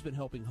 Troy's been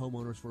helping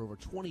homeowners for over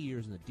 20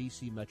 years in the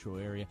D.C. metro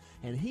area,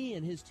 and he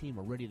and his team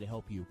are ready to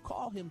help you.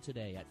 Call him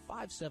today at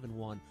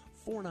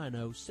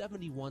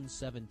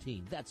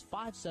 571-490-7117. That's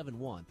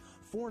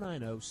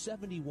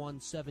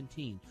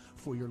 571-490-7117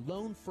 for your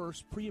Loan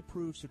First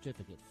pre-approved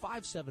certificate.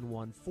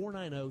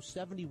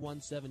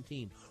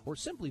 571-490-7117, or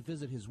simply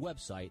visit his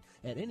website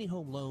at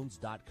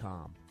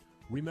anyhomeloans.com.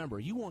 Remember,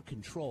 you want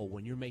control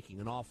when you're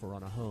making an offer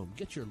on a home.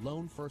 Get your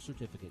Loan First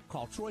certificate.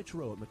 Call Troy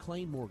Terrell at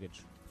McLean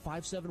Mortgage,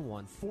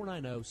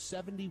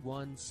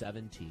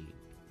 571-490-7117.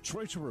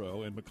 Troy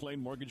Terrell and McLean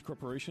Mortgage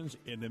Corporations,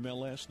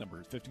 NMLS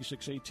number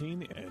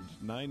 5618 and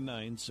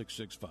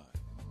 99665.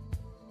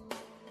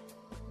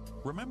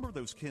 Remember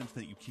those kids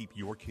that you keep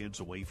your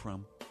kids away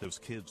from? Those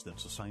kids that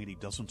society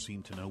doesn't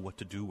seem to know what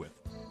to do with.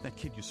 That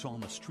kid you saw on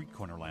the street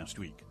corner last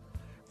week.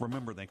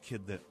 Remember that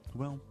kid that,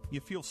 well,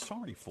 you feel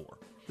sorry for.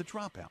 The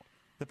dropout,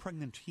 the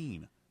pregnant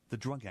teen, the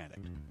drug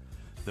addict.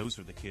 Those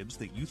are the kids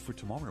that Youth for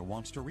Tomorrow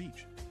wants to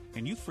reach.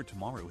 And Youth for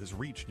Tomorrow has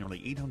reached nearly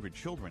 800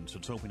 children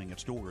since opening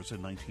its doors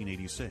in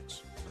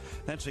 1986.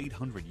 That's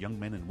 800 young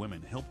men and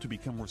women helped to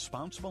become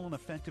responsible and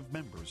effective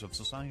members of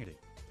society.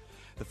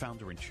 The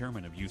founder and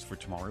chairman of Youth for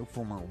Tomorrow,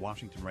 former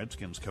Washington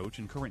Redskins coach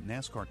and current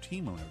NASCAR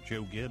team owner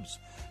Joe Gibbs,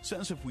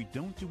 says if we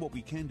don't do what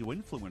we can to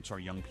influence our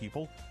young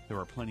people, there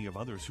are plenty of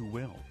others who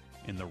will,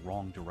 in the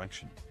wrong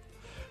direction.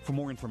 For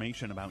more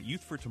information about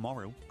Youth for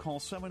Tomorrow, call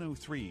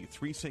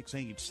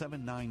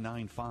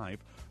 703-368-7995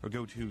 or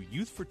go to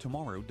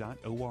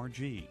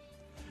youthfortomorrow.org.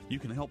 You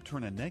can help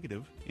turn a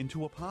negative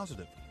into a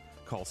positive.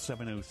 Call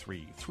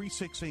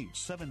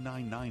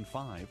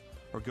 703-368-7995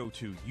 or go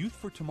to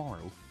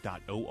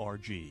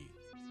youthfortomorrow.org.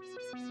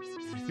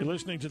 You're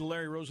listening to the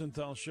Larry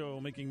Rosenthal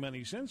Show, Making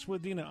Money Sense,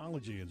 with Dina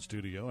Ology in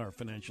studio, our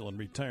financial and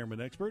retirement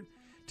expert,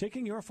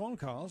 taking your phone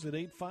calls at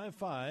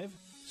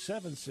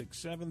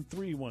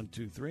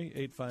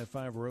 855-767-3123,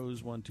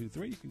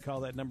 855-ROSE-123. You can call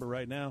that number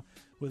right now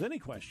with any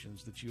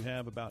questions that you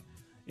have about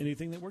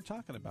anything that we're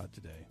talking about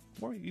today,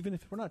 or even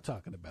if we're not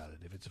talking about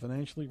it. If it's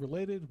financially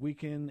related, we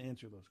can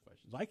answer those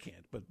questions. I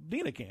can't, but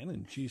Dina can,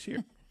 and she's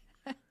here.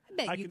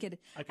 I could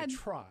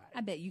try.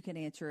 I bet you can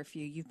answer a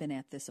few. You've been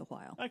at this a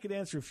while. I could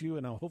answer a few,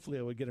 and hopefully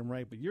I would get them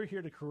right, but you're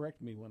here to correct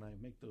me when I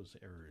make those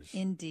errors.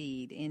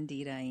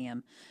 Indeed I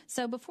am.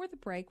 So before the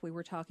break, we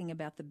were talking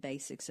about the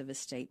basics of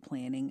estate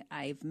planning.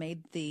 I have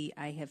made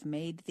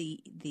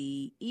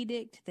the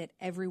edict that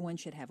everyone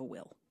should have a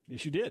will.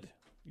 Yes, you did.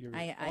 You're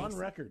on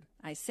record.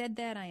 I said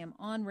that. I am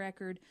on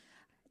record.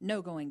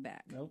 No going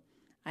back. Nope.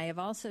 I have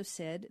also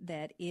said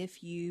that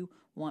if you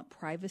want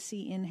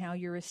privacy in how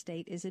your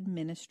estate is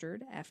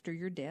administered after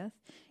your death,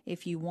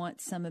 if you want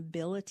some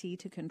ability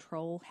to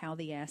control how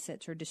the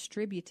assets are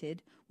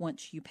distributed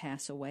once you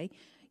pass away,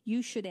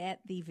 you should at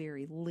the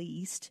very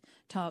least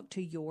talk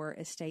to your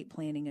estate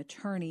planning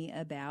attorney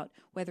about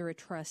whether a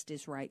trust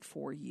is right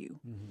for you.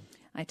 Mm-hmm.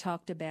 I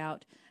talked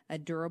about a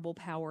durable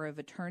power of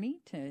attorney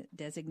to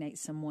designate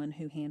someone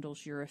who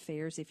handles your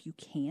affairs if you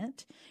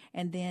can't,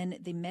 and then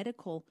the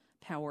medical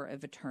power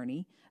of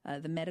attorney,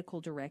 the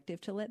medical directive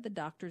to let the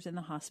doctors in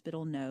the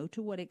hospital know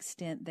to what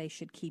extent they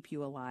should keep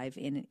you alive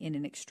in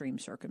an extreme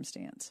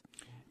circumstance.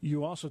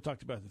 You also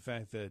talked about the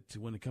fact that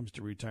when it comes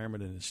to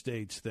retirement and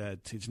estates,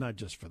 that it's not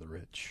just for the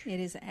rich. It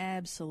is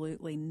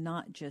absolutely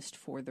not just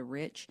for the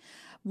rich.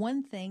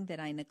 One thing that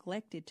I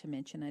neglected to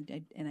mention,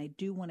 and I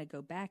do want to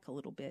go back a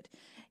little bit,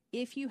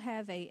 if you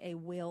have a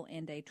will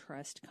and a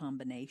trust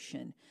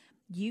combination,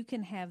 you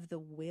can have the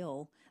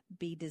will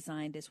be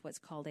designed as what's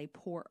called a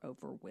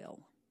pour-over will.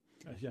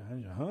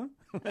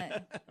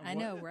 I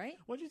know, right?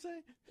 What'd you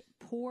say?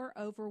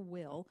 Pour-over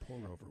will.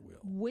 Pour-over will.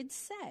 Would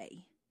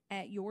say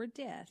at your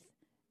death,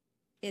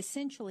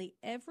 essentially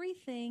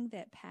everything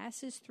that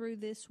passes through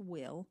this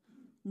will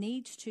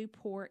needs to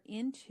pour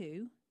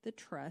into the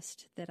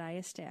trust that I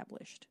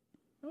established.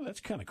 Oh,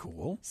 that's kind of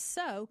cool.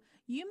 So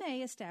you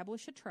may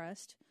establish a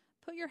trust,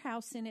 put your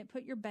house in it,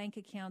 put your bank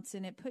accounts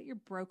in it, put your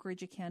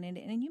brokerage account in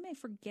it, and you may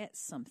forget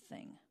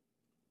something.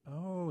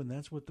 Oh, and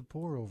that's what the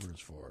pour-over is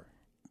for.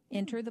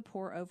 Enter the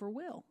pour-over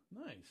will.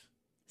 Nice.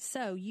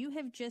 So you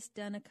have just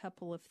done a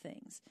couple of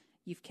things.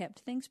 You've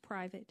kept things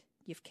private.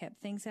 You've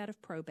kept things out of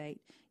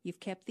probate. You've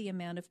kept the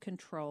amount of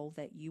control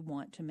that you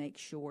want to make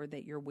sure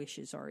that your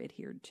wishes are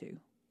adhered to.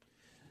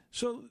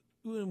 So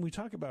when we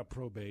talk about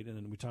probate and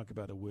then we talk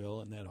about a will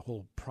and that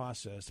whole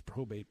process, the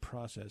probate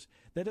process,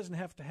 that doesn't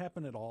have to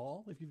happen at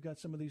all if you've got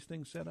some of these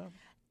things set up?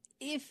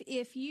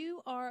 If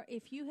you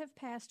have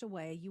passed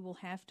away, you will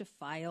have to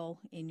file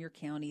in your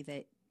county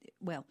that,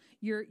 well,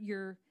 your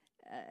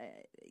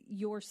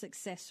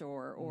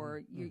successor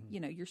or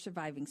your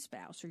surviving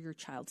spouse or your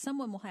child,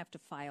 someone will have to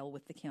file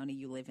with the county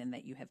you live in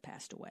that you have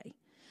passed away.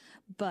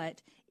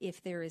 But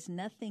if there is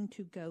nothing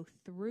to go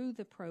through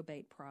the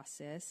probate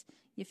process,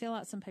 you fill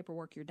out some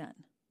paperwork, you're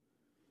done.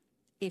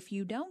 If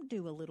you don't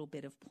do a little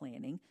bit of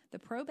planning, the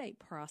probate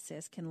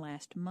process can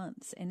last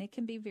months and it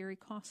can be very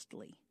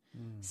costly.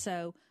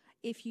 So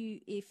if you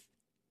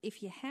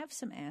have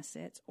some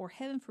assets, or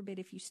heaven forbid,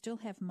 if you still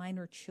have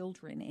minor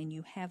children and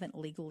you haven't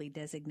legally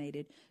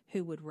designated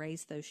who would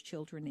raise those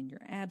children in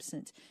your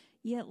absence,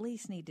 you at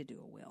least need to do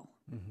a will.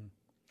 Mm-hmm.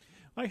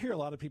 I hear a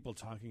lot of people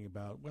talking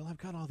about, well, I've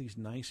got all these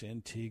nice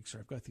antiques, or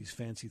I've got these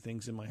fancy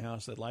things in my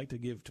house that I'd like to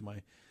give to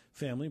my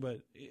family,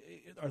 but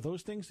are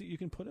those things that you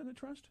can put in a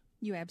trust?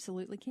 You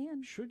absolutely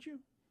can. Should you?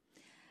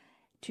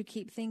 To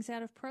keep things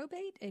out of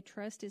probate, a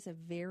trust is a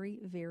very,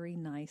 very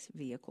nice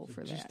vehicle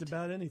for that. Just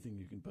about anything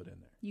you can put in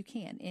there. You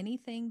can.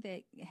 Anything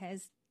that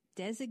has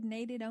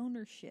designated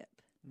ownership,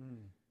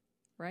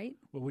 right?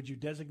 Well, would you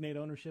designate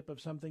ownership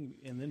of something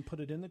and then put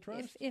it in the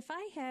trust? If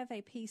I have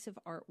a piece of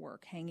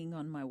artwork hanging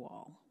on my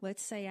wall,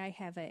 let's say I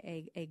have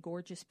a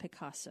gorgeous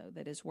Picasso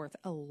that is worth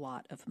a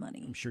lot of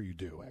money. I'm sure you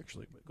do,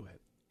 actually, but go ahead.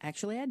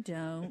 Actually, I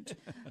don't,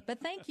 but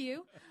thank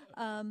you.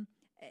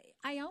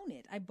 I own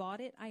it. I bought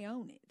it. I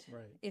own it.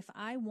 Right. If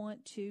I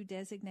want to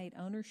designate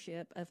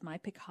ownership of my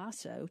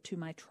Picasso to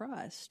my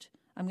trust,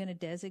 I'm going to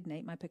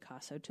designate my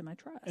Picasso to my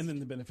trust. And then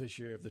the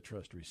beneficiary of the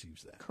trust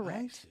receives that.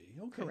 Correct. I see.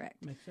 Okay.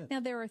 Correct. Makes sense. Now,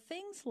 there are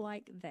things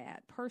like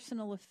that,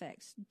 personal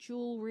effects,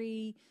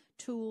 jewelry,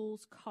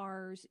 tools,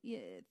 cars,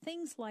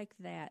 things like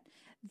that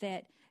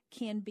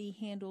can be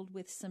handled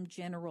with some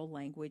general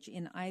language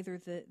in either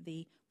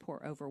the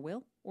pour-over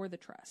will or the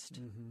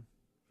trust. Mm-hmm.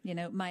 You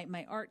know,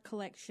 my art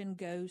collection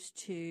goes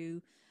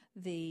to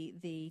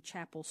the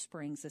Chapel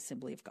Springs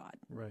Assembly of God.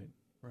 Right.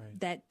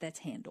 That's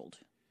handled.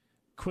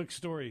 Quick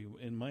story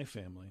in my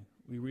family.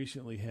 We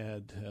recently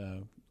had,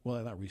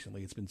 well, not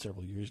recently, it's been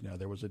several years now,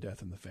 there was a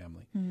death in the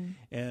family. Mm-hmm.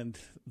 And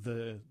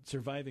the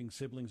surviving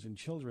siblings and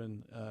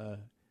children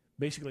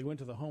basically went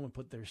to the home and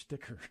put their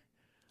sticker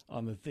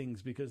on the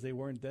things because they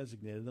weren't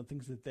designated, the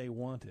things that they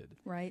wanted.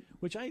 Right.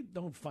 Which I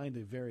don't find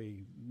a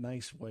very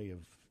nice way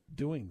of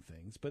doing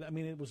things. But, I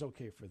mean, it was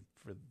okay for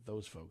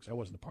those folks. I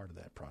wasn't a part of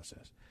that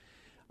process.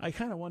 I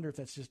kind of wonder if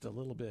that's just a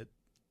little bit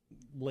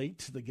late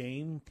to the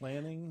game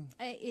planning.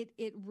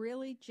 It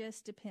really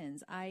just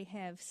depends. I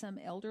have some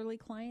elderly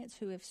clients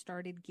who have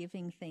started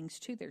giving things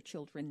to their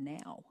children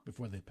now.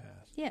 Before they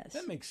pass. Yes.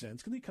 That makes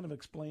sense. Can they kind of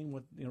explain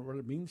what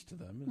it means to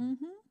them? And,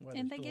 mm-hmm.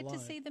 And they get to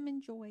see them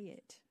enjoy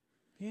it.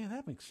 Yeah,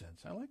 that makes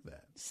sense. I like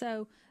that.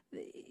 So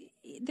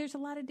there's a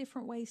lot of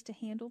different ways to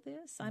handle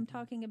this. I'm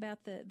talking about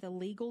the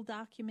legal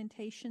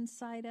documentation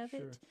side of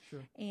it.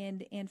 Sure.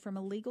 And from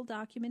a legal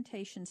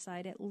documentation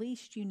side, at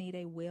least you need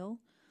a will,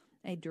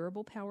 a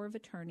durable power of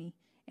attorney,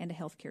 and a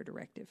health care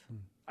directive.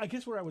 I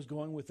guess where I was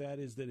going with that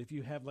is that if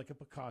you have like a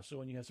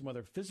Picasso and you have some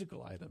other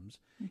physical items,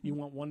 you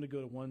want one to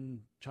go to one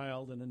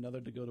child and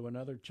another to go to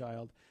another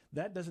child.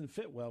 That doesn't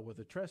fit well with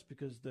a trust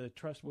because the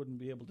trust wouldn't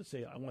be able to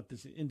say, I want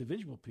this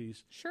individual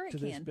piece to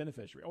this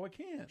beneficiary. Oh, it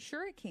can?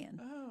 Sure it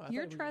can. Oh,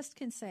 your trust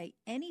can say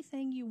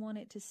anything you want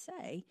it to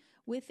say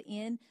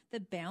within the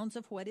bounds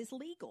of what is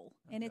legal.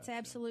 And it's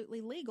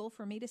absolutely legal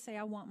for me to say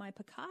I want my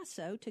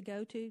Picasso to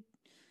go to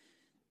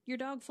your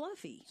dog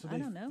Fluffy. So I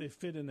don't know. They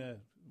fit in a...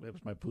 It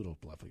was my poodle,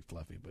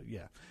 Fluffy, but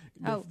yeah.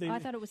 I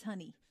thought it was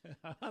Honey.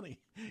 Honey,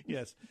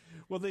 yes.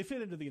 Well, they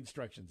fit into the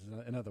instructions,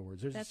 in other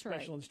words. There's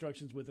special right.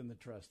 instructions within the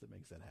trust that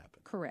makes that happen.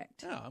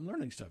 Correct. Yeah, I'm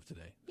learning stuff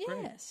today.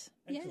 Yes.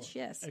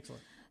 Yes.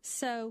 Excellent.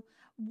 So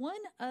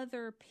one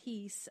other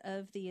piece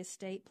of the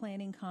estate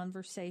planning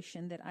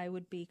conversation that I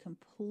would be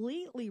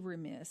completely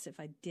remiss if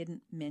I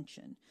didn't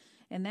mention,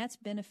 and that's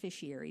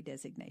beneficiary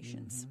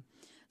designations. Mm-hmm.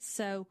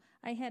 So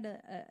I had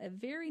a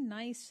very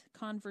nice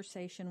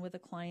conversation with a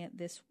client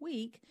this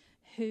week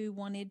who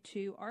wanted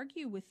to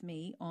argue with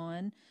me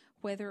on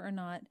whether or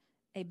not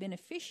a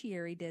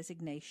beneficiary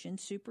designation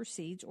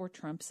supersedes or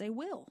trumps a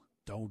will.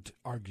 Don't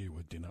argue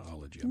with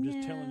deontology. I'm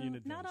just telling you in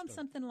advance. Not on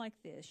something like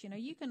this. You know,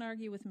 you can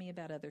argue with me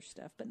about other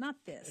stuff, but not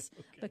this.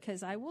 Okay.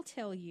 Because I will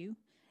tell you,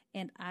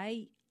 and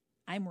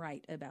I'm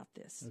right about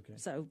this. Okay.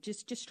 So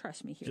just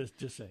trust me here.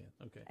 Just saying.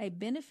 Okay. A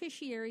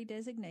beneficiary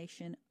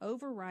designation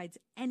overrides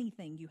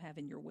anything you have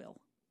in your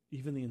will.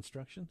 Even the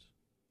instructions?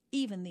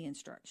 Even the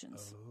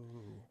instructions.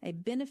 Oh. A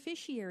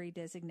beneficiary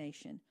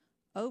designation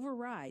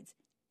overrides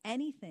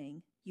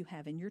anything you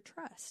have in your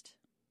trust.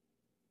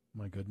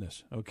 My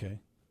goodness. Okay.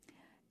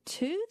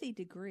 To the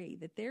degree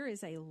that there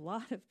is a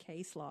lot of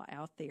case law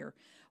out there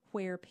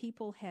where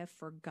people have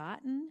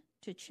forgotten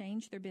to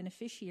change their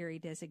beneficiary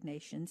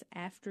designations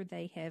after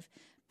they have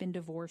been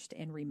divorced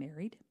and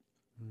remarried.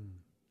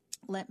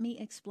 Let me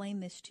explain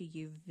this to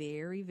you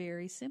very,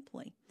 very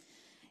simply.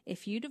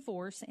 If you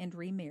divorce and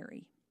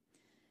remarry,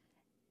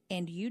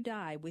 and you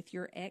die with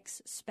your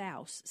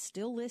ex-spouse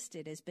still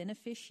listed as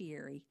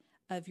beneficiary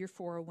of your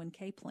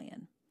 401k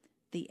plan,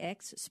 the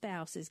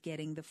ex-spouse is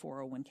getting the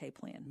 401k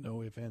plan.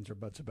 No ifs, ands, or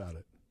buts about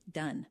it.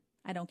 Done.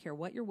 I don't care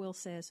what your will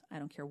says. I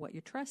don't care what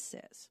your trust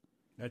says.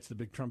 That's the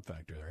big Trump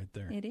factor right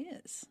there. It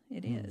is.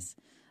 It is.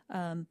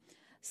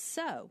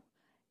 So,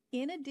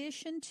 in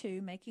addition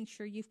to making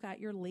sure you've got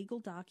your legal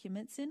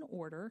documents in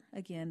order,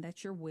 again,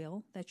 that's your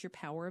will, that's your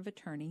power of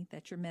attorney,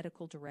 that's your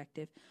medical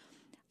directive,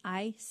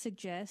 I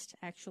suggest,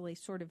 actually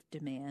sort of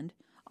demand,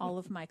 all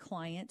of my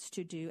clients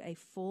to do a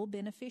full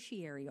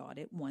beneficiary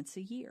audit once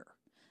a year.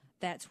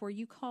 That's where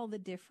you call the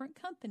different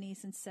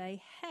companies and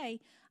say,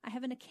 hey, I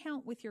have an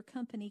account with your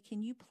company.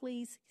 Can you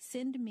please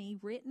send me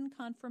written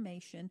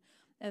confirmation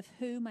of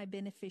who my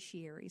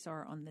beneficiaries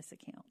are on this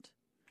account?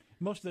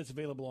 Most of that's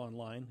available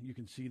online. You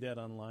can see that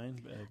online.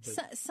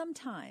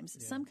 Sometimes.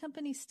 Yeah. Some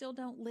companies still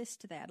don't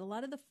list that. A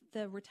lot of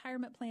the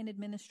retirement plan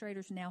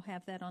administrators now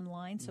have that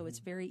online, so it's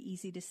very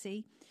easy to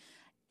see.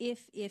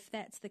 If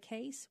that's the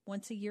case,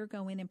 once a year,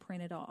 go in and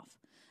print it off.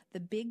 The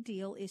big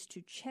deal is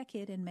to check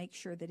it and make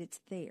sure that it's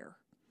there.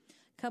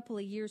 A couple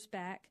of years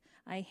back,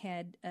 I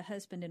had a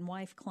husband and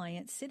wife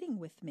client sitting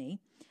with me.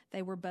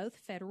 They were both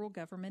federal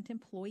government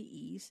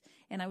employees,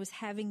 and I was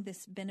having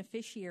this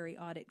beneficiary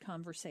audit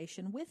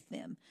conversation with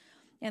them.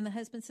 And the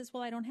husband says,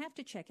 well, I don't have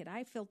to check it.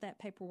 I filled that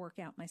paperwork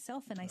out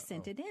myself, and I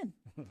sent it in.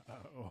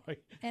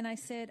 And I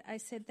said,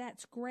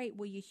 that's great.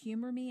 Will you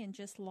humor me and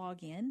just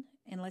log in,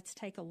 and let's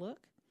take a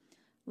look?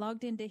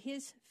 Logged into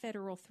his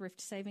federal thrift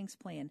savings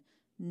plan,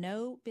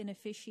 no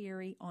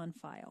beneficiary on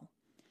file.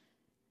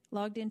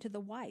 Logged into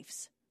the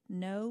wife's,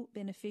 no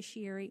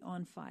beneficiary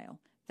on file.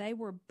 They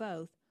were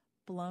both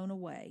blown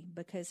away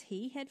because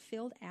he had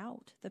filled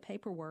out the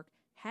paperwork,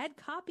 had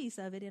copies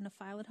of it in a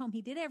file at home.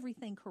 He did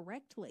everything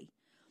correctly.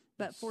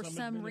 But for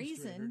some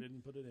reason,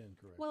 didn't put it in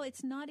correctly. Well,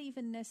 it's not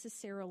even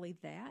necessarily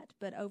that,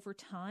 but over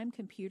time,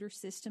 computer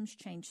systems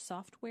change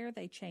software,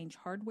 they change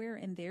hardware,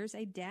 and there's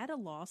a data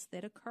loss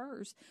that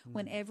occurs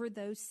whenever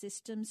those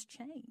systems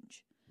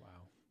change.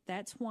 Wow.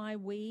 That's why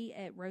we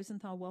at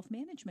Rosenthal Wealth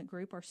Management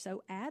Group are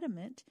so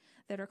adamant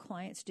that our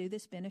clients do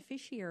this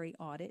beneficiary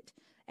audit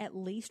at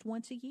least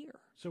once a year.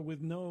 So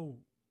with no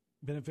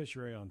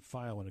beneficiary on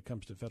file when it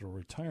comes to federal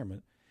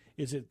retirement,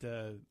 is it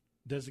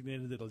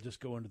designated that it'll just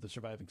go into the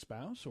surviving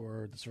spouse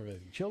or the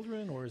surviving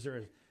children, or is there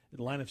a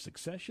line of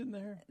succession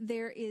there?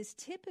 There is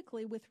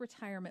typically, with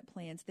retirement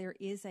plans, there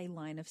is a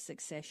line of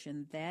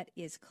succession that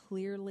is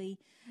clearly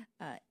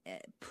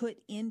put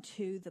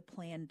into the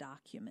plan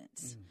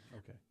documents.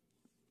 Okay.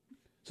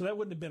 So that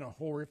wouldn't have been a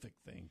horrific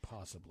thing,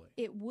 possibly.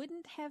 It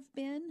wouldn't have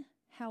been.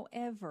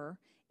 However,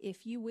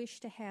 if you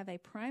wish to have a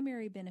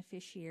primary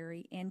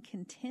beneficiary and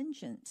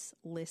contingents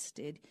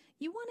listed,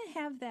 you want to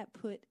have that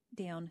put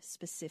down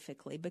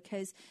specifically,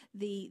 because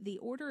the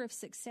order of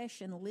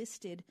succession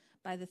listed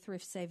by the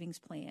thrift savings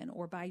plan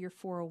or by your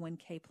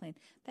 401k plan,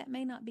 that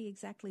may not be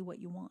exactly what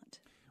you want.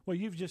 Well,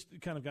 you've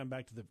just kind of gone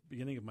back to the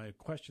beginning of my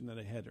question that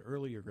I had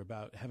earlier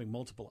about having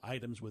multiple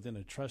items within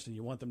a trust and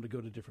you want them to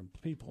go to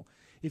different people.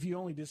 If you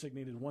only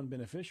designated one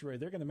beneficiary,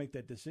 they're going to make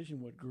that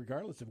decision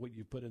regardless of what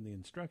you put in the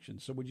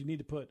instructions. So would you need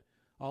to put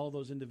all of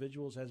those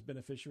individuals as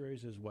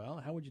beneficiaries as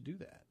well? How would you do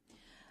that?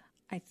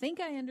 I think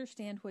I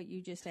understand what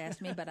you just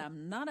asked me, but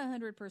I'm not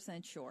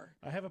 100% sure.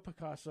 I have a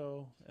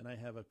Picasso and I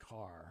have a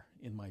car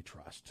in my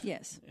trust.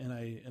 Yes. And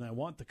I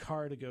want the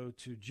car to go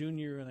to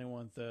Junior and I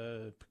want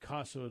the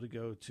Picasso to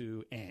go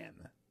to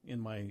Anne in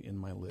my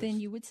list. Then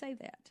you would say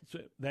that.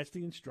 So that's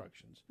the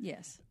instructions.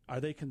 Yes. Are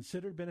they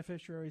considered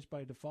beneficiaries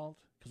by default?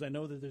 Because I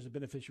know that there's a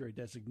beneficiary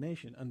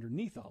designation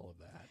underneath all of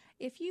that.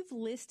 If you've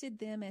listed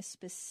them as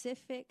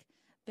specific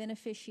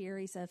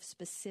beneficiaries of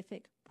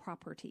specific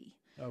property,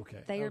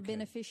 they are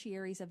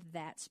beneficiaries of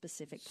that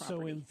specific property.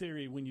 So in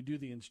theory, when you do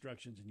the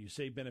instructions and you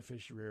say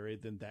beneficiary,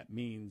 then that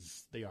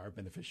means they are a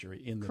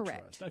beneficiary in the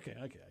correct. trust. Okay,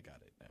 I got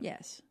it now.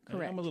 Yes,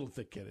 correct. I'm a little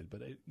thick-headed,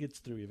 but it gets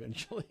through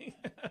eventually.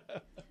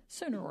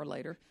 Sooner or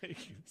later.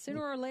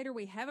 Sooner or later,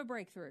 we have a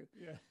breakthrough.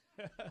 Yeah.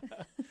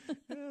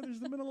 There's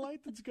been a light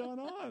that's gone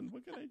on.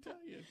 What can I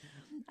tell you?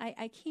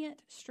 I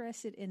can't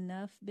stress it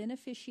enough.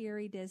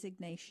 Beneficiary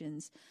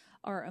designations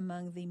are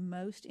among the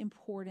most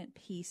important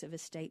piece of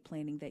estate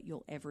planning that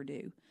you'll ever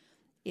do.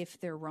 If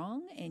they're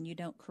wrong and you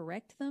don't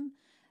correct them,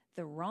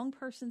 the wrong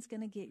person's going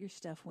to get your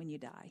stuff when you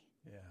die.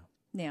 Yeah.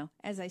 Now,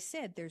 as I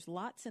said, there's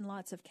lots and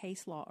lots of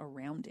case law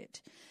around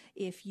it.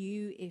 If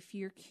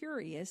you're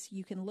curious,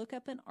 you can look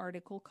up an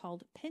article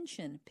called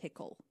Pension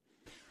Pickle.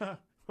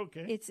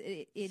 Okay.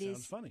 It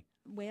Sounds funny.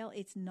 Well,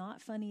 it's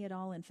not funny at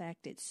all. In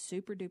fact, it's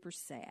super duper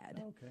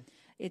sad. Okay.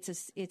 It's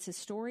a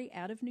story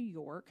out of New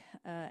York.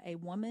 A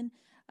woman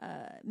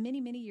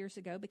many years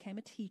ago became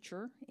a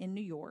teacher in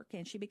New York,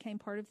 and she became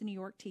part of the New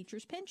York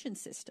teachers' pension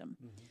system.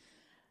 Mm-hmm.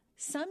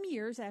 Some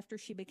years after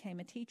she became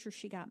a teacher,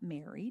 she got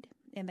married,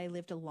 and they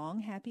lived a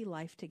long, happy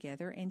life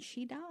together, and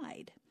she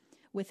died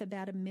with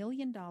about $1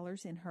 million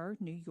in her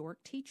New York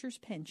teacher's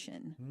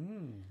pension.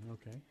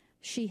 Okay.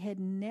 She had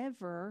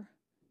never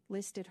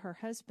listed her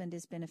husband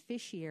as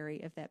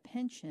beneficiary of that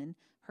pension.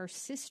 Her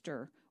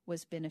sister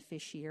was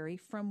beneficiary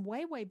from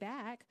way, way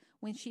back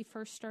when she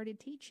first started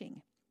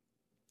teaching.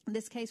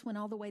 This case went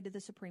all the way to the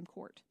Supreme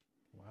Court.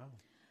 Wow.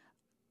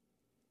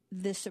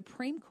 The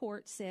Supreme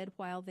Court said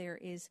while there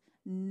is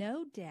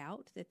no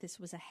doubt that this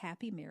was a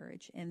happy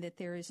marriage and that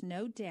there is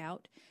no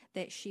doubt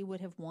that she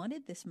would have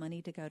wanted this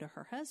money to go to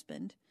her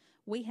husband,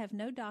 we have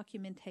no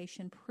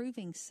documentation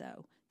proving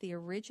so. The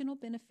original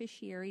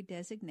beneficiary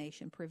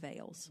designation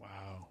prevails.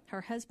 Wow.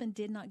 Her husband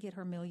did not get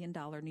her $1 million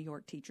New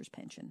York teacher's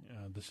pension.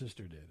 The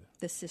sister did.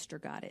 The sister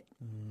got it.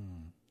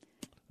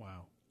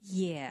 Wow.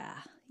 Yeah.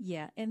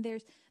 And there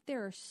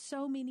are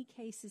so many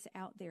cases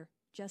out there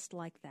just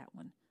like that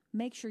one.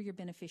 Make sure your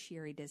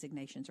beneficiary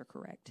designations are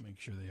correct. Make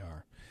sure they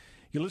are.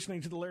 You're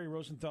listening to the Larry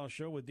Rosenthal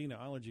Show with Dina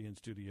Ology in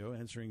studio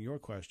answering your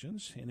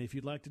questions. And if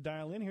you'd like to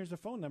dial in, here's the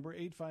phone number,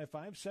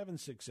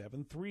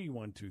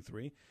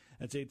 855-767-3123.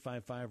 That's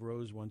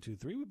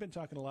 855-ROSE-123. We've been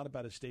talking a lot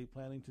about estate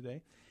planning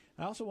today.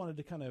 I also wanted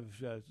to kind of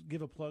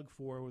give a plug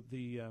for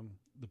the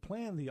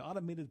plan, the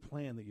automated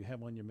plan that you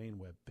have on your main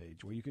web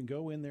page, where you can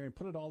go in there and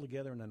put it all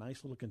together in a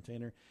nice little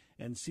container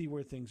and see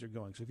where things are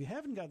going. So if you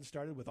haven't gotten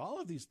started with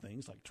all of these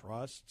things like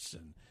trusts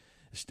and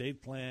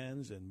estate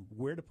plans and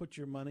where to put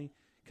your money,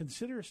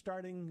 consider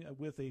starting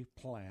with a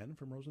plan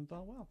from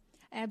Rosenthal Wealth.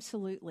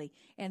 Absolutely.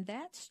 And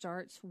that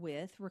starts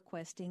with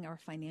requesting our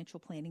financial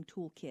planning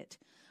toolkit.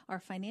 Our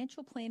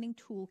financial planning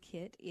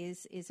toolkit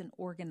is an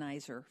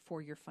organizer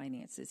for your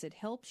finances. It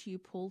helps you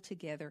pull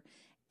together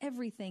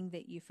everything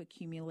that you've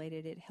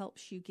accumulated. It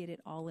helps you get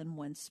it all in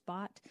one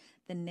spot.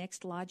 The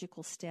next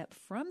logical step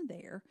from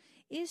there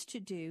is to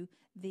do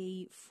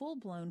the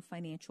full-blown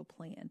financial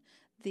plan.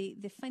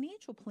 The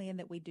financial plan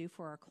that we do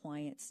for our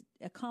clients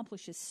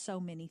accomplishes so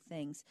many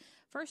things.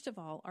 First of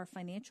all, our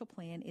financial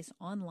plan is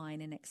online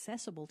and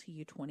accessible to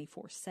you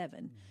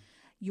 24/7.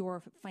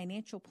 Your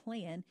financial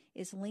plan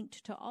is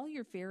linked to all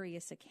your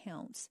various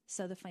accounts,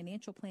 so the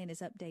financial plan is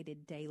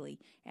updated daily.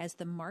 As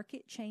the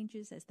market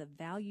changes, as the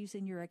values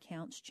in your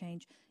accounts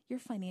change, your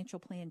financial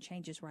plan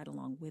changes right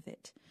along with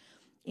it.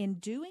 In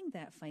doing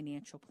that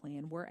financial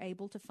plan, we're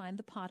able to find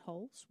the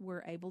potholes.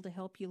 We're able to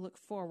help you look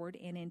forward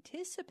and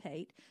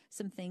anticipate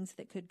some things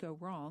that could go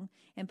wrong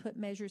and put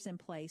measures in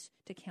place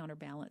to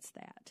counterbalance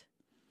that.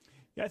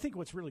 Yeah, I think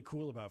what's really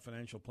cool about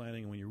financial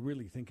planning, when you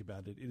really think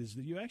about it, is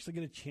that you actually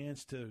get a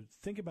chance to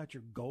think about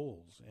your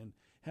goals and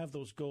have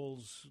those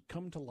goals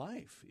come to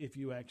life if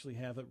you actually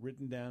have it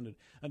written down and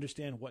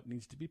understand what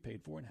needs to be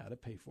paid for and how to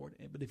pay for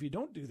it. But if you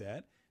don't do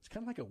that, it's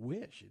kind of like a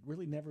wish. It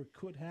really never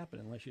could happen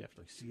unless you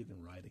actually see it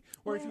in writing.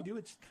 Or if you do,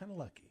 it's kind of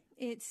lucky.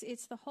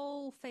 It's the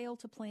whole fail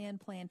to plan,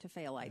 plan to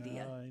fail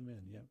idea.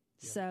 Amen, yeah.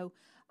 So,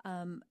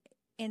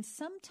 and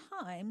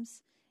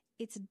sometimes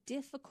it's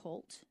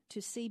difficult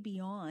to see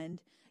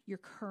beyond your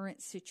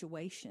current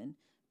situation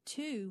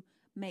to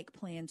make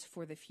plans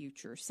for the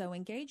future. So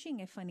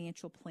engaging a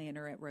financial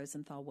planner at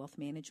Rosenthal Wealth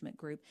Management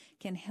Group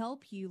can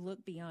help you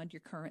look beyond your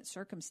current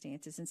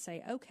circumstances and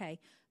say, okay,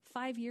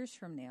 5 years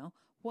from now,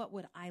 what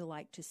would I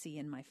like to see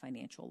in my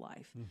financial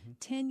life?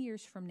 10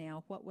 years from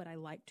now, what would I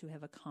like to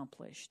have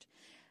accomplished?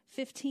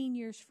 15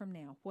 years from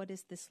now, what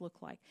does this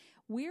look like?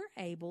 We're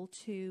able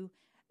to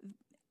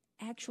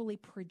actually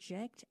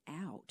project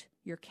out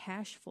your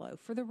cash flow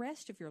for the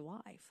rest of your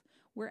life.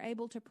 We're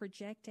able to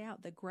project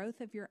out the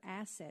growth of your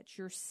assets,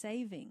 your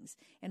savings,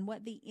 and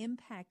what the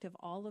impact of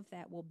all of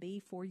that will be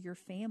for your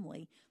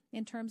family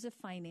in terms of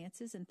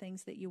finances and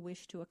things that you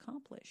wish to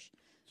accomplish.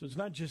 So it's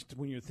not just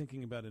when you're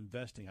thinking about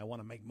investing, I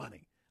want to make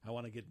money, I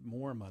want to get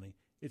more money.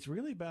 It's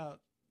really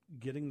about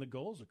getting the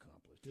goals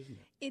accomplished, isn't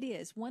it? It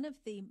is. One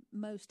of the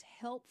most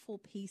helpful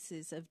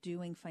pieces of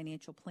doing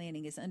financial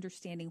planning is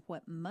understanding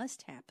what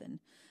must happen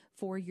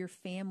for your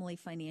family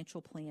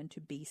financial plan to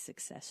be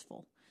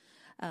successful.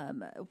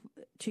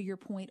 To your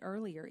point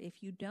earlier,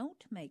 if you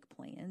don't make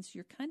plans,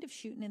 you're kind of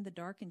shooting in the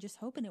dark and just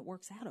hoping it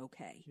works out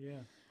okay.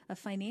 Yeah. A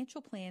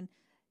financial plan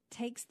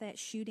takes that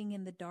shooting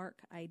in the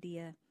dark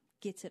idea,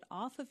 gets it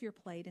off of your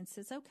plate and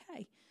says,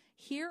 okay,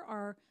 here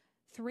are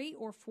 3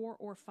 or 4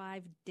 or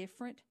 5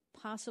 different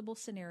possible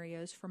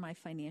scenarios for my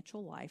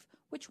financial life.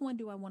 Which one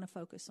do I want to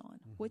focus on?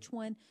 Which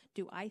one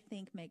do I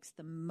think makes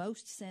the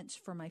most sense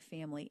for my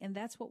family? And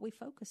that's what we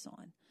focus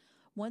on.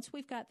 Once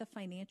we've got the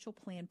financial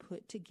plan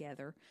put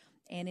together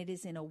and it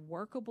is in a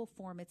workable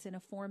form, it's in a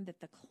form that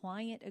the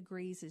client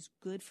agrees is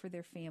good for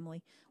their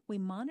family, we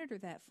monitor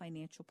that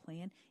financial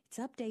plan. It's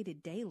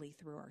updated daily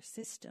through our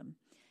system.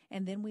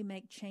 And then we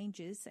make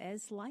changes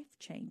as life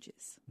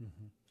changes.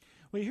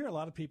 Well, you hear a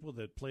lot of people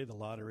that play the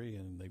lottery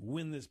and they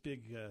win this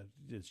big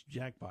this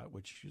jackpot,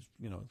 which is,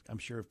 I'm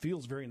sure it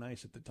feels very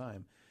nice at the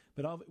time.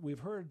 But we've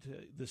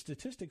heard the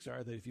statistics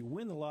are that if you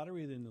win the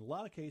lottery, then in a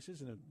lot of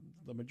cases, and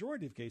the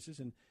majority of cases,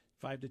 in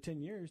 5 to 10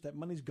 years, that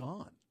money's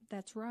gone.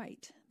 That's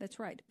right. That's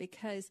right.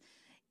 Because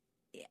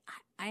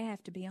I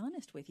have to be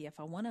honest with you. If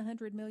I won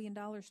 $100 million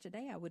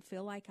today, I would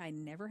feel like I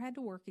never had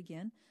to work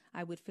again.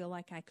 I would feel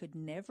like I could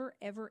never,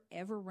 ever,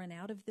 ever run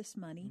out of this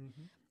money.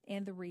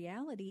 And the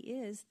reality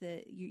is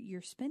that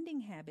your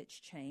spending habits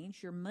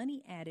change, your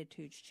money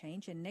attitudes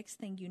change, and next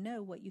thing you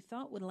know, what you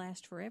thought would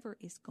last forever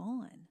is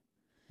gone.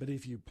 But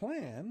if you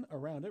plan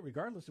around it,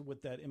 regardless of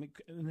what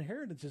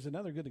inheritance is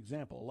another good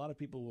example. A lot of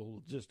people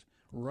will just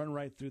run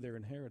right through their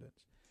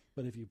inheritance.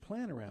 But if you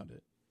plan around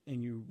it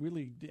and you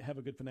really have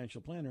a good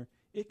financial planner,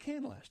 it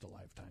can last a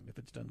lifetime if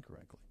it's done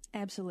correctly.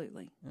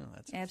 Absolutely. Oh,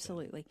 that's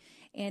absolutely.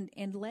 And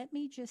let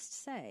me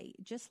just say,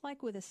 just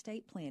like with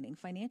estate planning,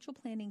 financial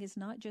planning is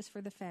not just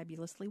for the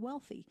fabulously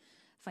wealthy.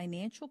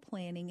 Financial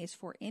planning is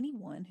for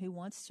anyone who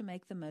wants to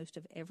make the most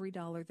of every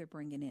dollar they're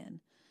bringing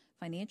in.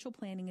 Financial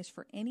planning is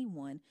for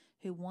anyone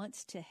who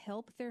wants to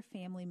help their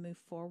family move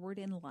forward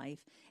in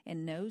life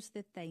and knows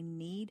that they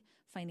need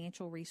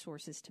financial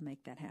resources to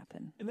make that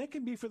happen. And that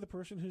can be for the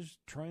person who's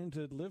trying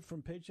to live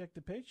from paycheck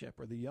to paycheck,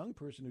 or the young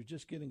person who's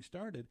just getting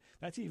started.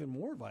 That's even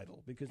more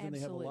vital because then they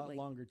have a lot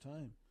longer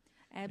time.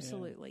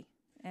 Absolutely.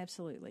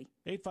 Absolutely.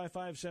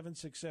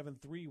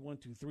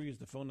 855-767-3123 is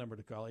the phone number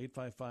to call.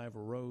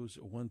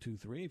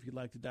 855-ROSE-123. If you'd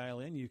like to dial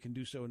in, you can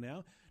do so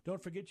now.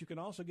 Don't forget, you can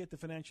also get the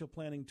financial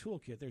planning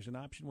toolkit. There's an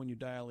option when you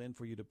dial in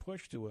for you to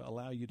push to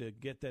allow you to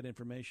get that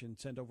information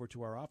sent over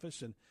to our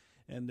office and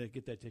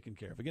get that taken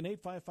care of. Again,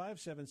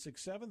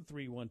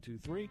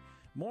 855-767-3123.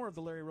 More of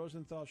the Larry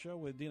Rosenthal Show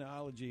with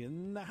Deanology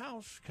in the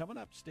house coming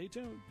up. Stay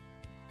tuned.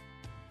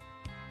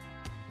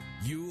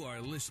 You are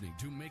listening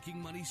to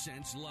Making Money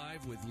Sense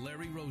live with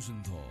Larry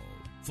Rosenthal.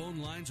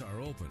 Phone lines are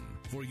open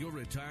for your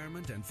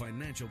retirement and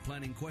financial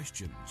planning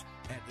questions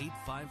at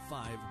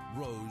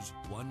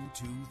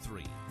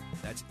 855-ROSE-123.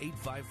 That's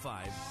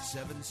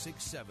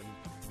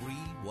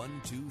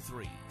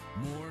 855-767-3123.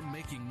 More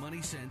Making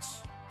Money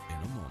Sense in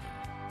a moment.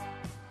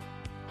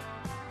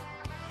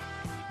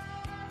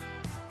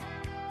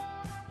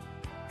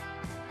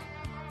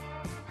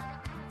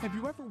 Have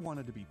you ever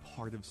wanted to be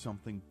part of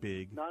something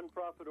big?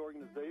 Nonprofit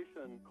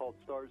organization called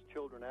Stars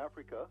Children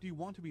Africa. Do you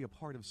want to be a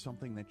part of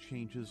something that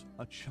changes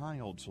a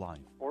child's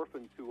life?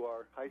 Orphans who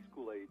are high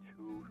school age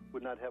who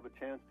would not have a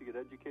chance to get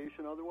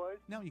education otherwise.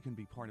 Now you can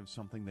be part of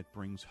something that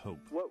brings hope.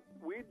 What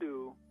we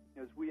do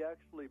is we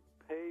actually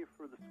pay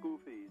for the school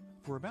fees.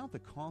 For about the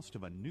cost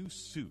of a new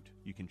suit,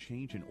 you can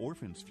change an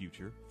orphan's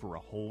future for a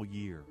whole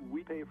year.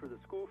 We pay for the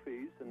school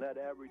fees, and that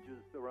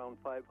averages around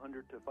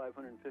 $500 to $550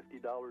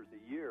 a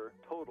year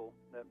total.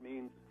 That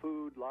means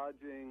food,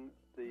 lodging,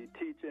 the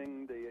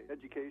teaching, the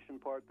education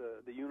part,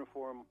 the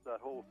uniform, that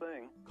whole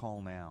thing.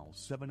 Call now,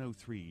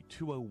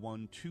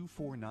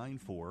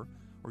 703-201-2494,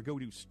 or go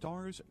to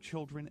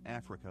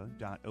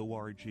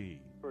starschildrenafrica.org.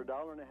 For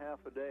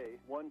 $1.50 a day,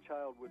 one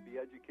child would be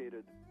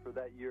educated for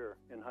that year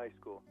in high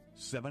school.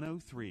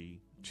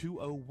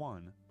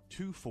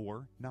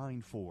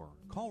 703-201-2494.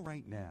 Call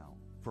right now.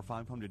 For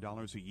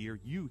 $500 a year,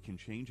 you can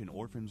change an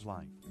orphan's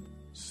life.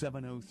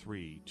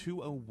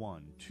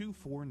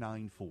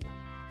 703-201-2494.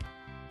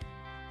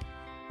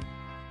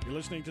 You're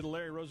listening to the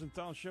Larry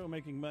Rosenthal Show,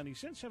 Making Money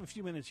Sense. Have a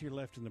few minutes here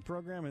left in the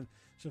program, and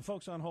some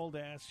folks on hold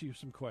to ask you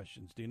some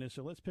questions, Dina.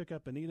 So let's pick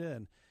up Anita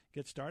and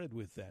get started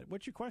with that.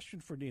 What's your question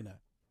for Dina?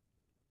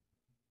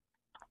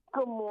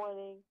 Good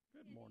morning.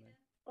 Good morning.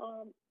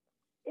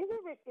 Is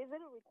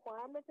it a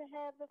requirement to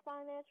have the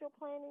financial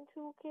planning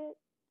toolkit?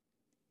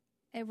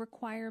 A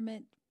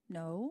requirement?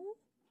 No.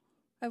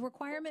 A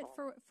requirement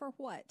for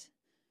what?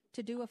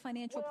 To do a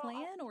financial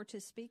plan or to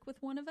speak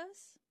with one of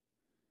us?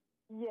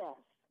 Yes.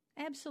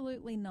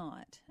 Absolutely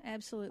not.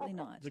 Absolutely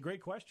not. It's a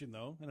great question,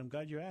 though, and I'm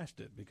glad you asked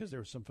it, because there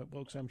are some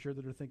folks, I'm sure,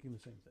 that are thinking the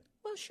same thing.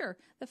 Well, sure.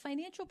 The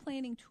financial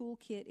planning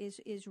toolkit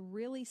is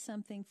really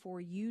something for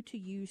you to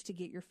use to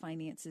get your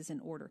finances in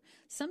order.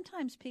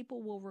 Sometimes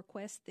people will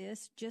request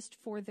this just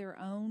for their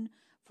own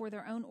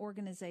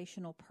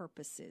organizational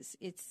purposes.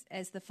 It's,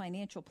 as the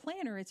financial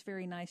planner, it's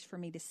very nice for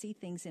me to see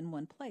things in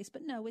one place,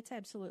 but no, it's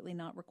absolutely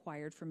not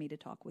required for me to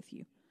talk with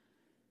you.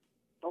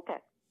 Okay.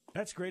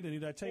 That's great,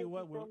 Anita. I tell you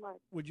what, so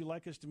would you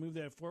like us to move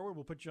that forward?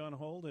 We'll put you on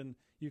hold, and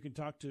you can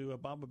talk to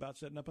Bob about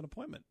setting up an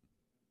appointment.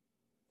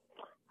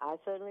 I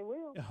certainly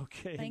will.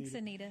 Okay. Thanks,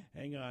 Anita.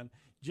 Hang on.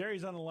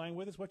 Jerry's on the line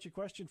with us. What's your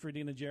question for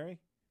Dina, Jerry?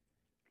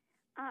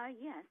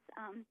 Yes.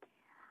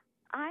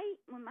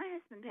 When my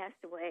husband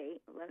passed away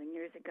 11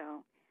 years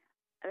ago,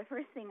 the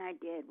first thing I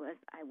did was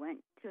I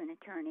went to an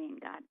attorney and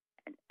got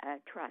a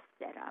trust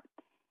set up.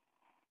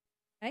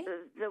 Hey?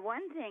 The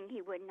one thing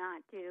he would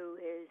not do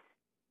is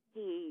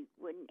he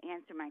wouldn't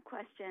answer my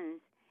questions.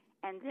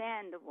 And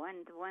then the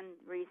one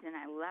reason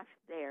I left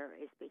there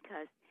is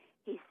because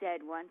he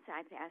said once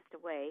I passed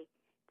away,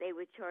 they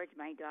would charge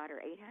my daughter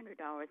 $800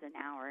 an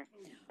hour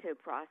to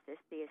process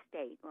the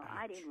estate. Well,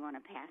 I didn't want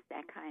to pass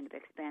that kind of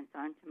expense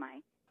on to my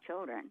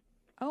children.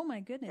 Oh,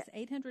 my goodness.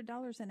 $800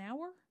 an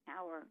hour?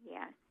 Hour,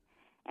 yes.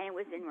 And it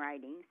was in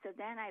writing. So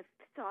then I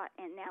thought,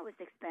 and that was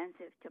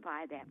expensive to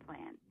buy that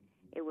plan.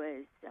 It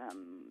was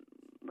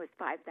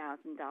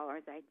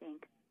 $5,000, I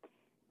think.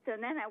 So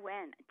then I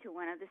went to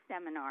one of the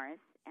seminars,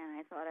 and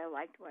I thought I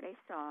liked what I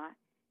saw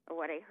or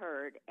what I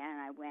heard, and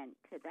I went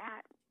to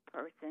that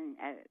person,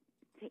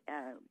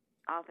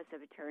 Office of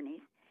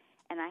Attorneys,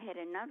 and I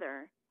had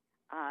another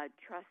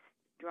trust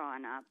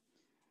drawn up.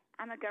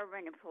 I'm a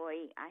government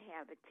employee. I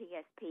have a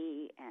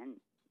TSP and,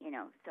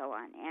 so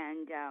on.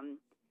 And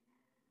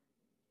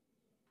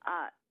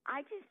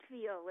I just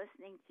feel,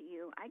 listening to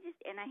you,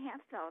 and I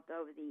have felt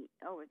over the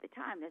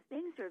time that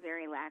things are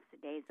very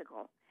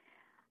lackadaisical.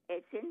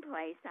 It's in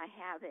place. I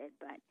have it,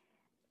 but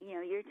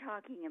you're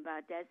talking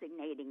about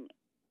designating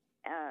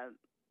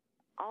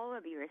all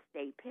of your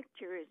estate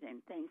pictures and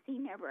things. He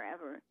never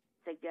ever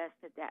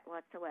suggested that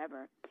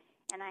whatsoever.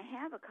 And I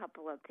have a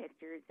couple of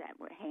pictures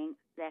that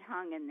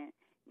hung in the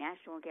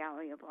National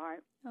Gallery of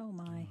Art. Oh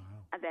my!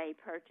 They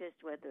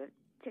purchased with a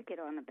ticket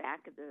on the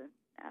back of the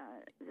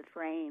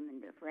frame,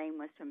 and the frame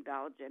was from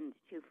Belgium.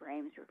 The two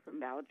frames were from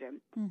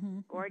Belgium. Mm-hmm,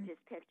 Gorgeous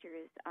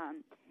pictures.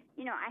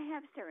 I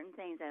have certain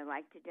things I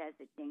like to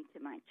designate to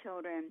my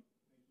children,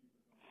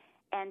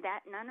 and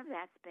that none of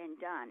that's been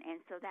done.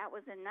 And so that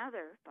was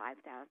another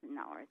 $5,000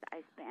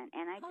 I spent,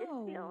 and I just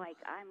feel like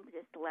I'm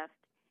just left.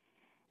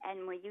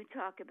 And when you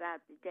talk about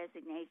the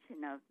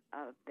designation of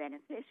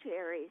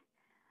beneficiaries,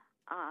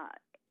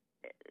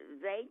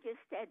 they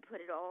just said put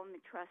it all in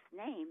the trust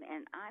name,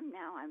 and I'm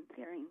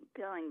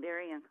feeling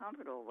very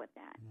uncomfortable with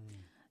that.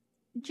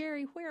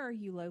 Jerry, where are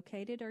you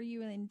located? Are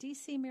you in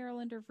D.C.,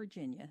 Maryland, or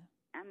Virginia?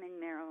 I'm in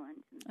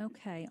Maryland.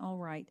 Okay, all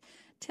right.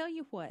 Tell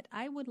you what,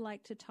 I would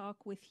like to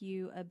talk with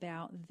you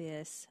about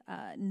this,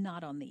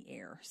 not on the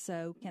air.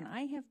 So can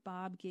I have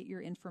Bob get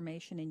your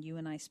information and you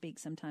and I speak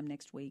sometime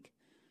next week?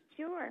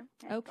 Sure.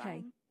 Okay.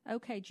 Fine.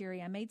 Okay,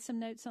 Jerry, I made some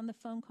notes on the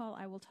phone call.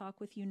 I will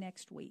talk with you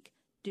next week.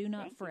 Do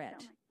not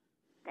fret.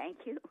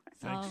 Thank you.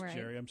 Thanks, All right.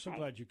 Jerry. I'm so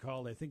glad you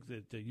called. I think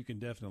that you can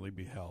definitely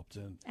be helped.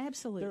 And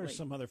absolutely. There are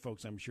some other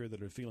folks, I'm sure,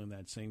 that are feeling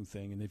that same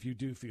thing. And if you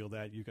do feel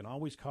that, you can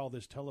always call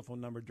this telephone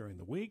number during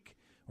the week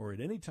or at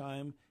any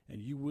time,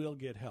 and you will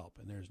get help.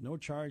 And there's no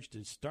charge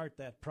to start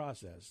that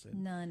process.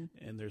 And, none.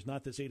 And there's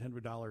not this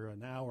 $800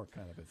 an hour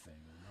kind of a thing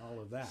and all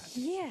of that.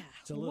 Yeah.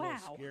 It's a little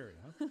wow. scary,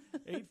 huh?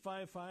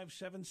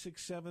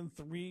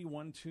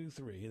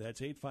 855-767-3123.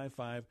 That's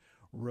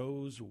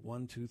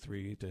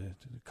 855-ROSE-123 to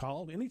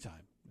call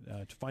anytime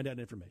to find out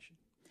information.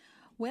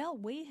 Well,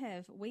 we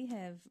have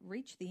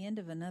reached the end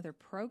of another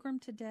program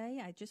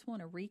today. I just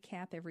want to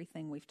recap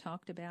everything we've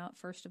talked about.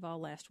 First of all,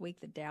 last week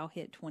the Dow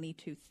hit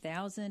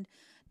 22,000.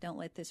 Don't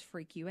let this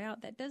freak you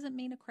out. That doesn't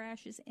mean a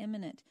crash is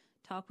imminent.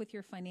 Talk with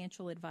your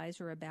financial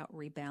advisor about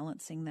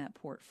rebalancing that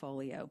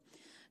portfolio.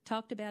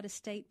 Talked about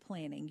estate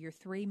planning, your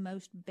three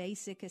most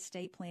basic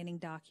estate planning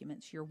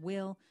documents, your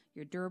will,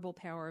 your durable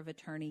power of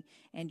attorney,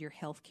 and your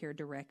health care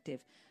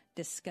directive.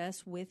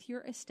 Discuss with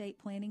your estate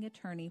planning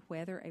attorney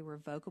whether a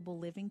revocable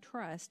living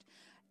trust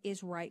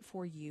is right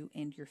for you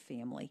and your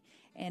family.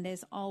 And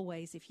as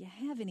always, if you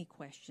have any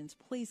questions,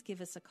 please give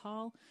us a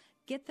call.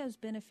 Get those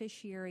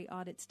beneficiary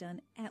audits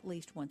done at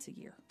least once a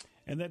year.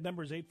 And that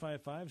number is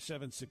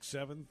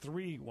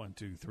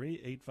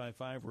 855-767-3123,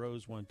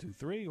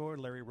 855-ROSE-123, or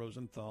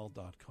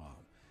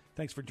LarryRosenthal.com.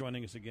 Thanks for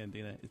joining us again,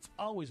 Dina. It's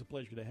always a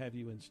pleasure to have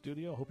you in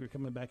studio. Hope you're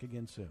coming back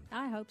again soon.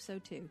 I hope so,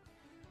 too.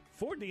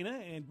 For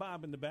Dina and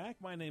Bob in the back,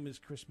 my name is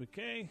Chris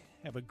McKay.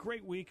 Have a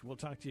great week. We'll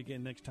talk to you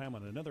again next time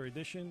on another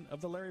edition of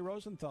The Larry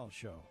Rosenthal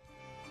Show.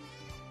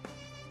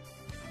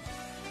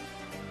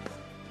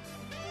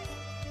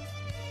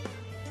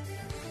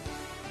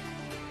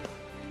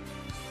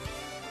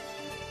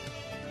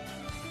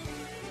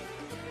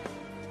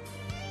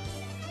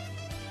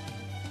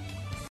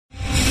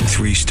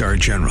 Three-star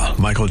General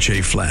Michael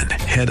J. Flynn,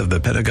 head of the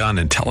Pentagon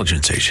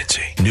Intelligence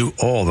Agency, knew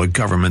all the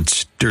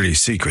government's dirty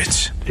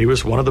secrets. He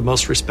was one of the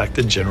most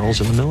respected generals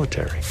in the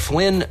military.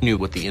 Flynn knew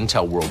what the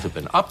intel world had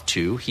been up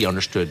to. He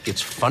understood its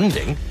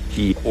funding.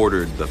 He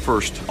ordered the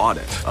first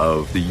audit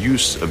of the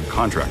use of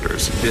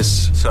contractors.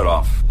 This set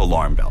off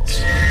alarm bells.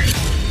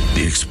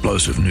 The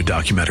explosive new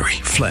documentary,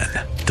 Flynn,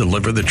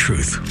 Deliver the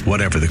Truth,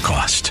 Whatever the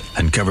Cost,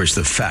 uncovers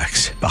the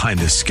facts behind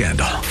this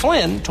scandal.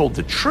 Flynn told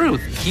the truth.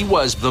 He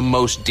was the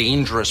most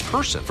dangerous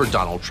person for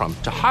Donald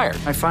Trump to hire.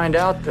 I find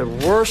out the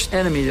worst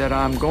enemy that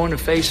I'm going to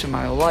face in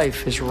my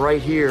life is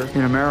right here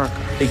in America.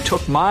 They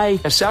took my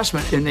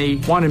assessment and they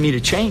wanted me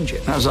to change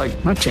it. And I was like,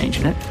 I'm not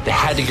changing it. They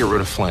had to get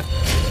rid of Flynn.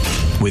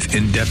 With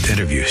in-depth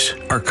interviews,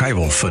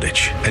 archival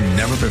footage, and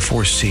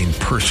never-before-seen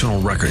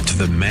personal records of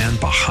the man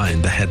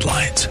behind the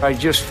headlines. I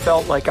just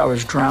felt like I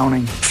was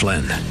drowning.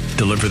 Flynn,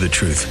 Deliver the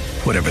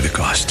Truth, Whatever the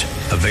Cost.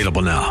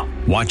 Available now.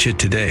 Watch it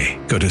today.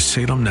 Go to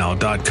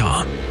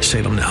salemnow.com.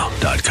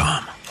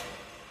 salemnow.com.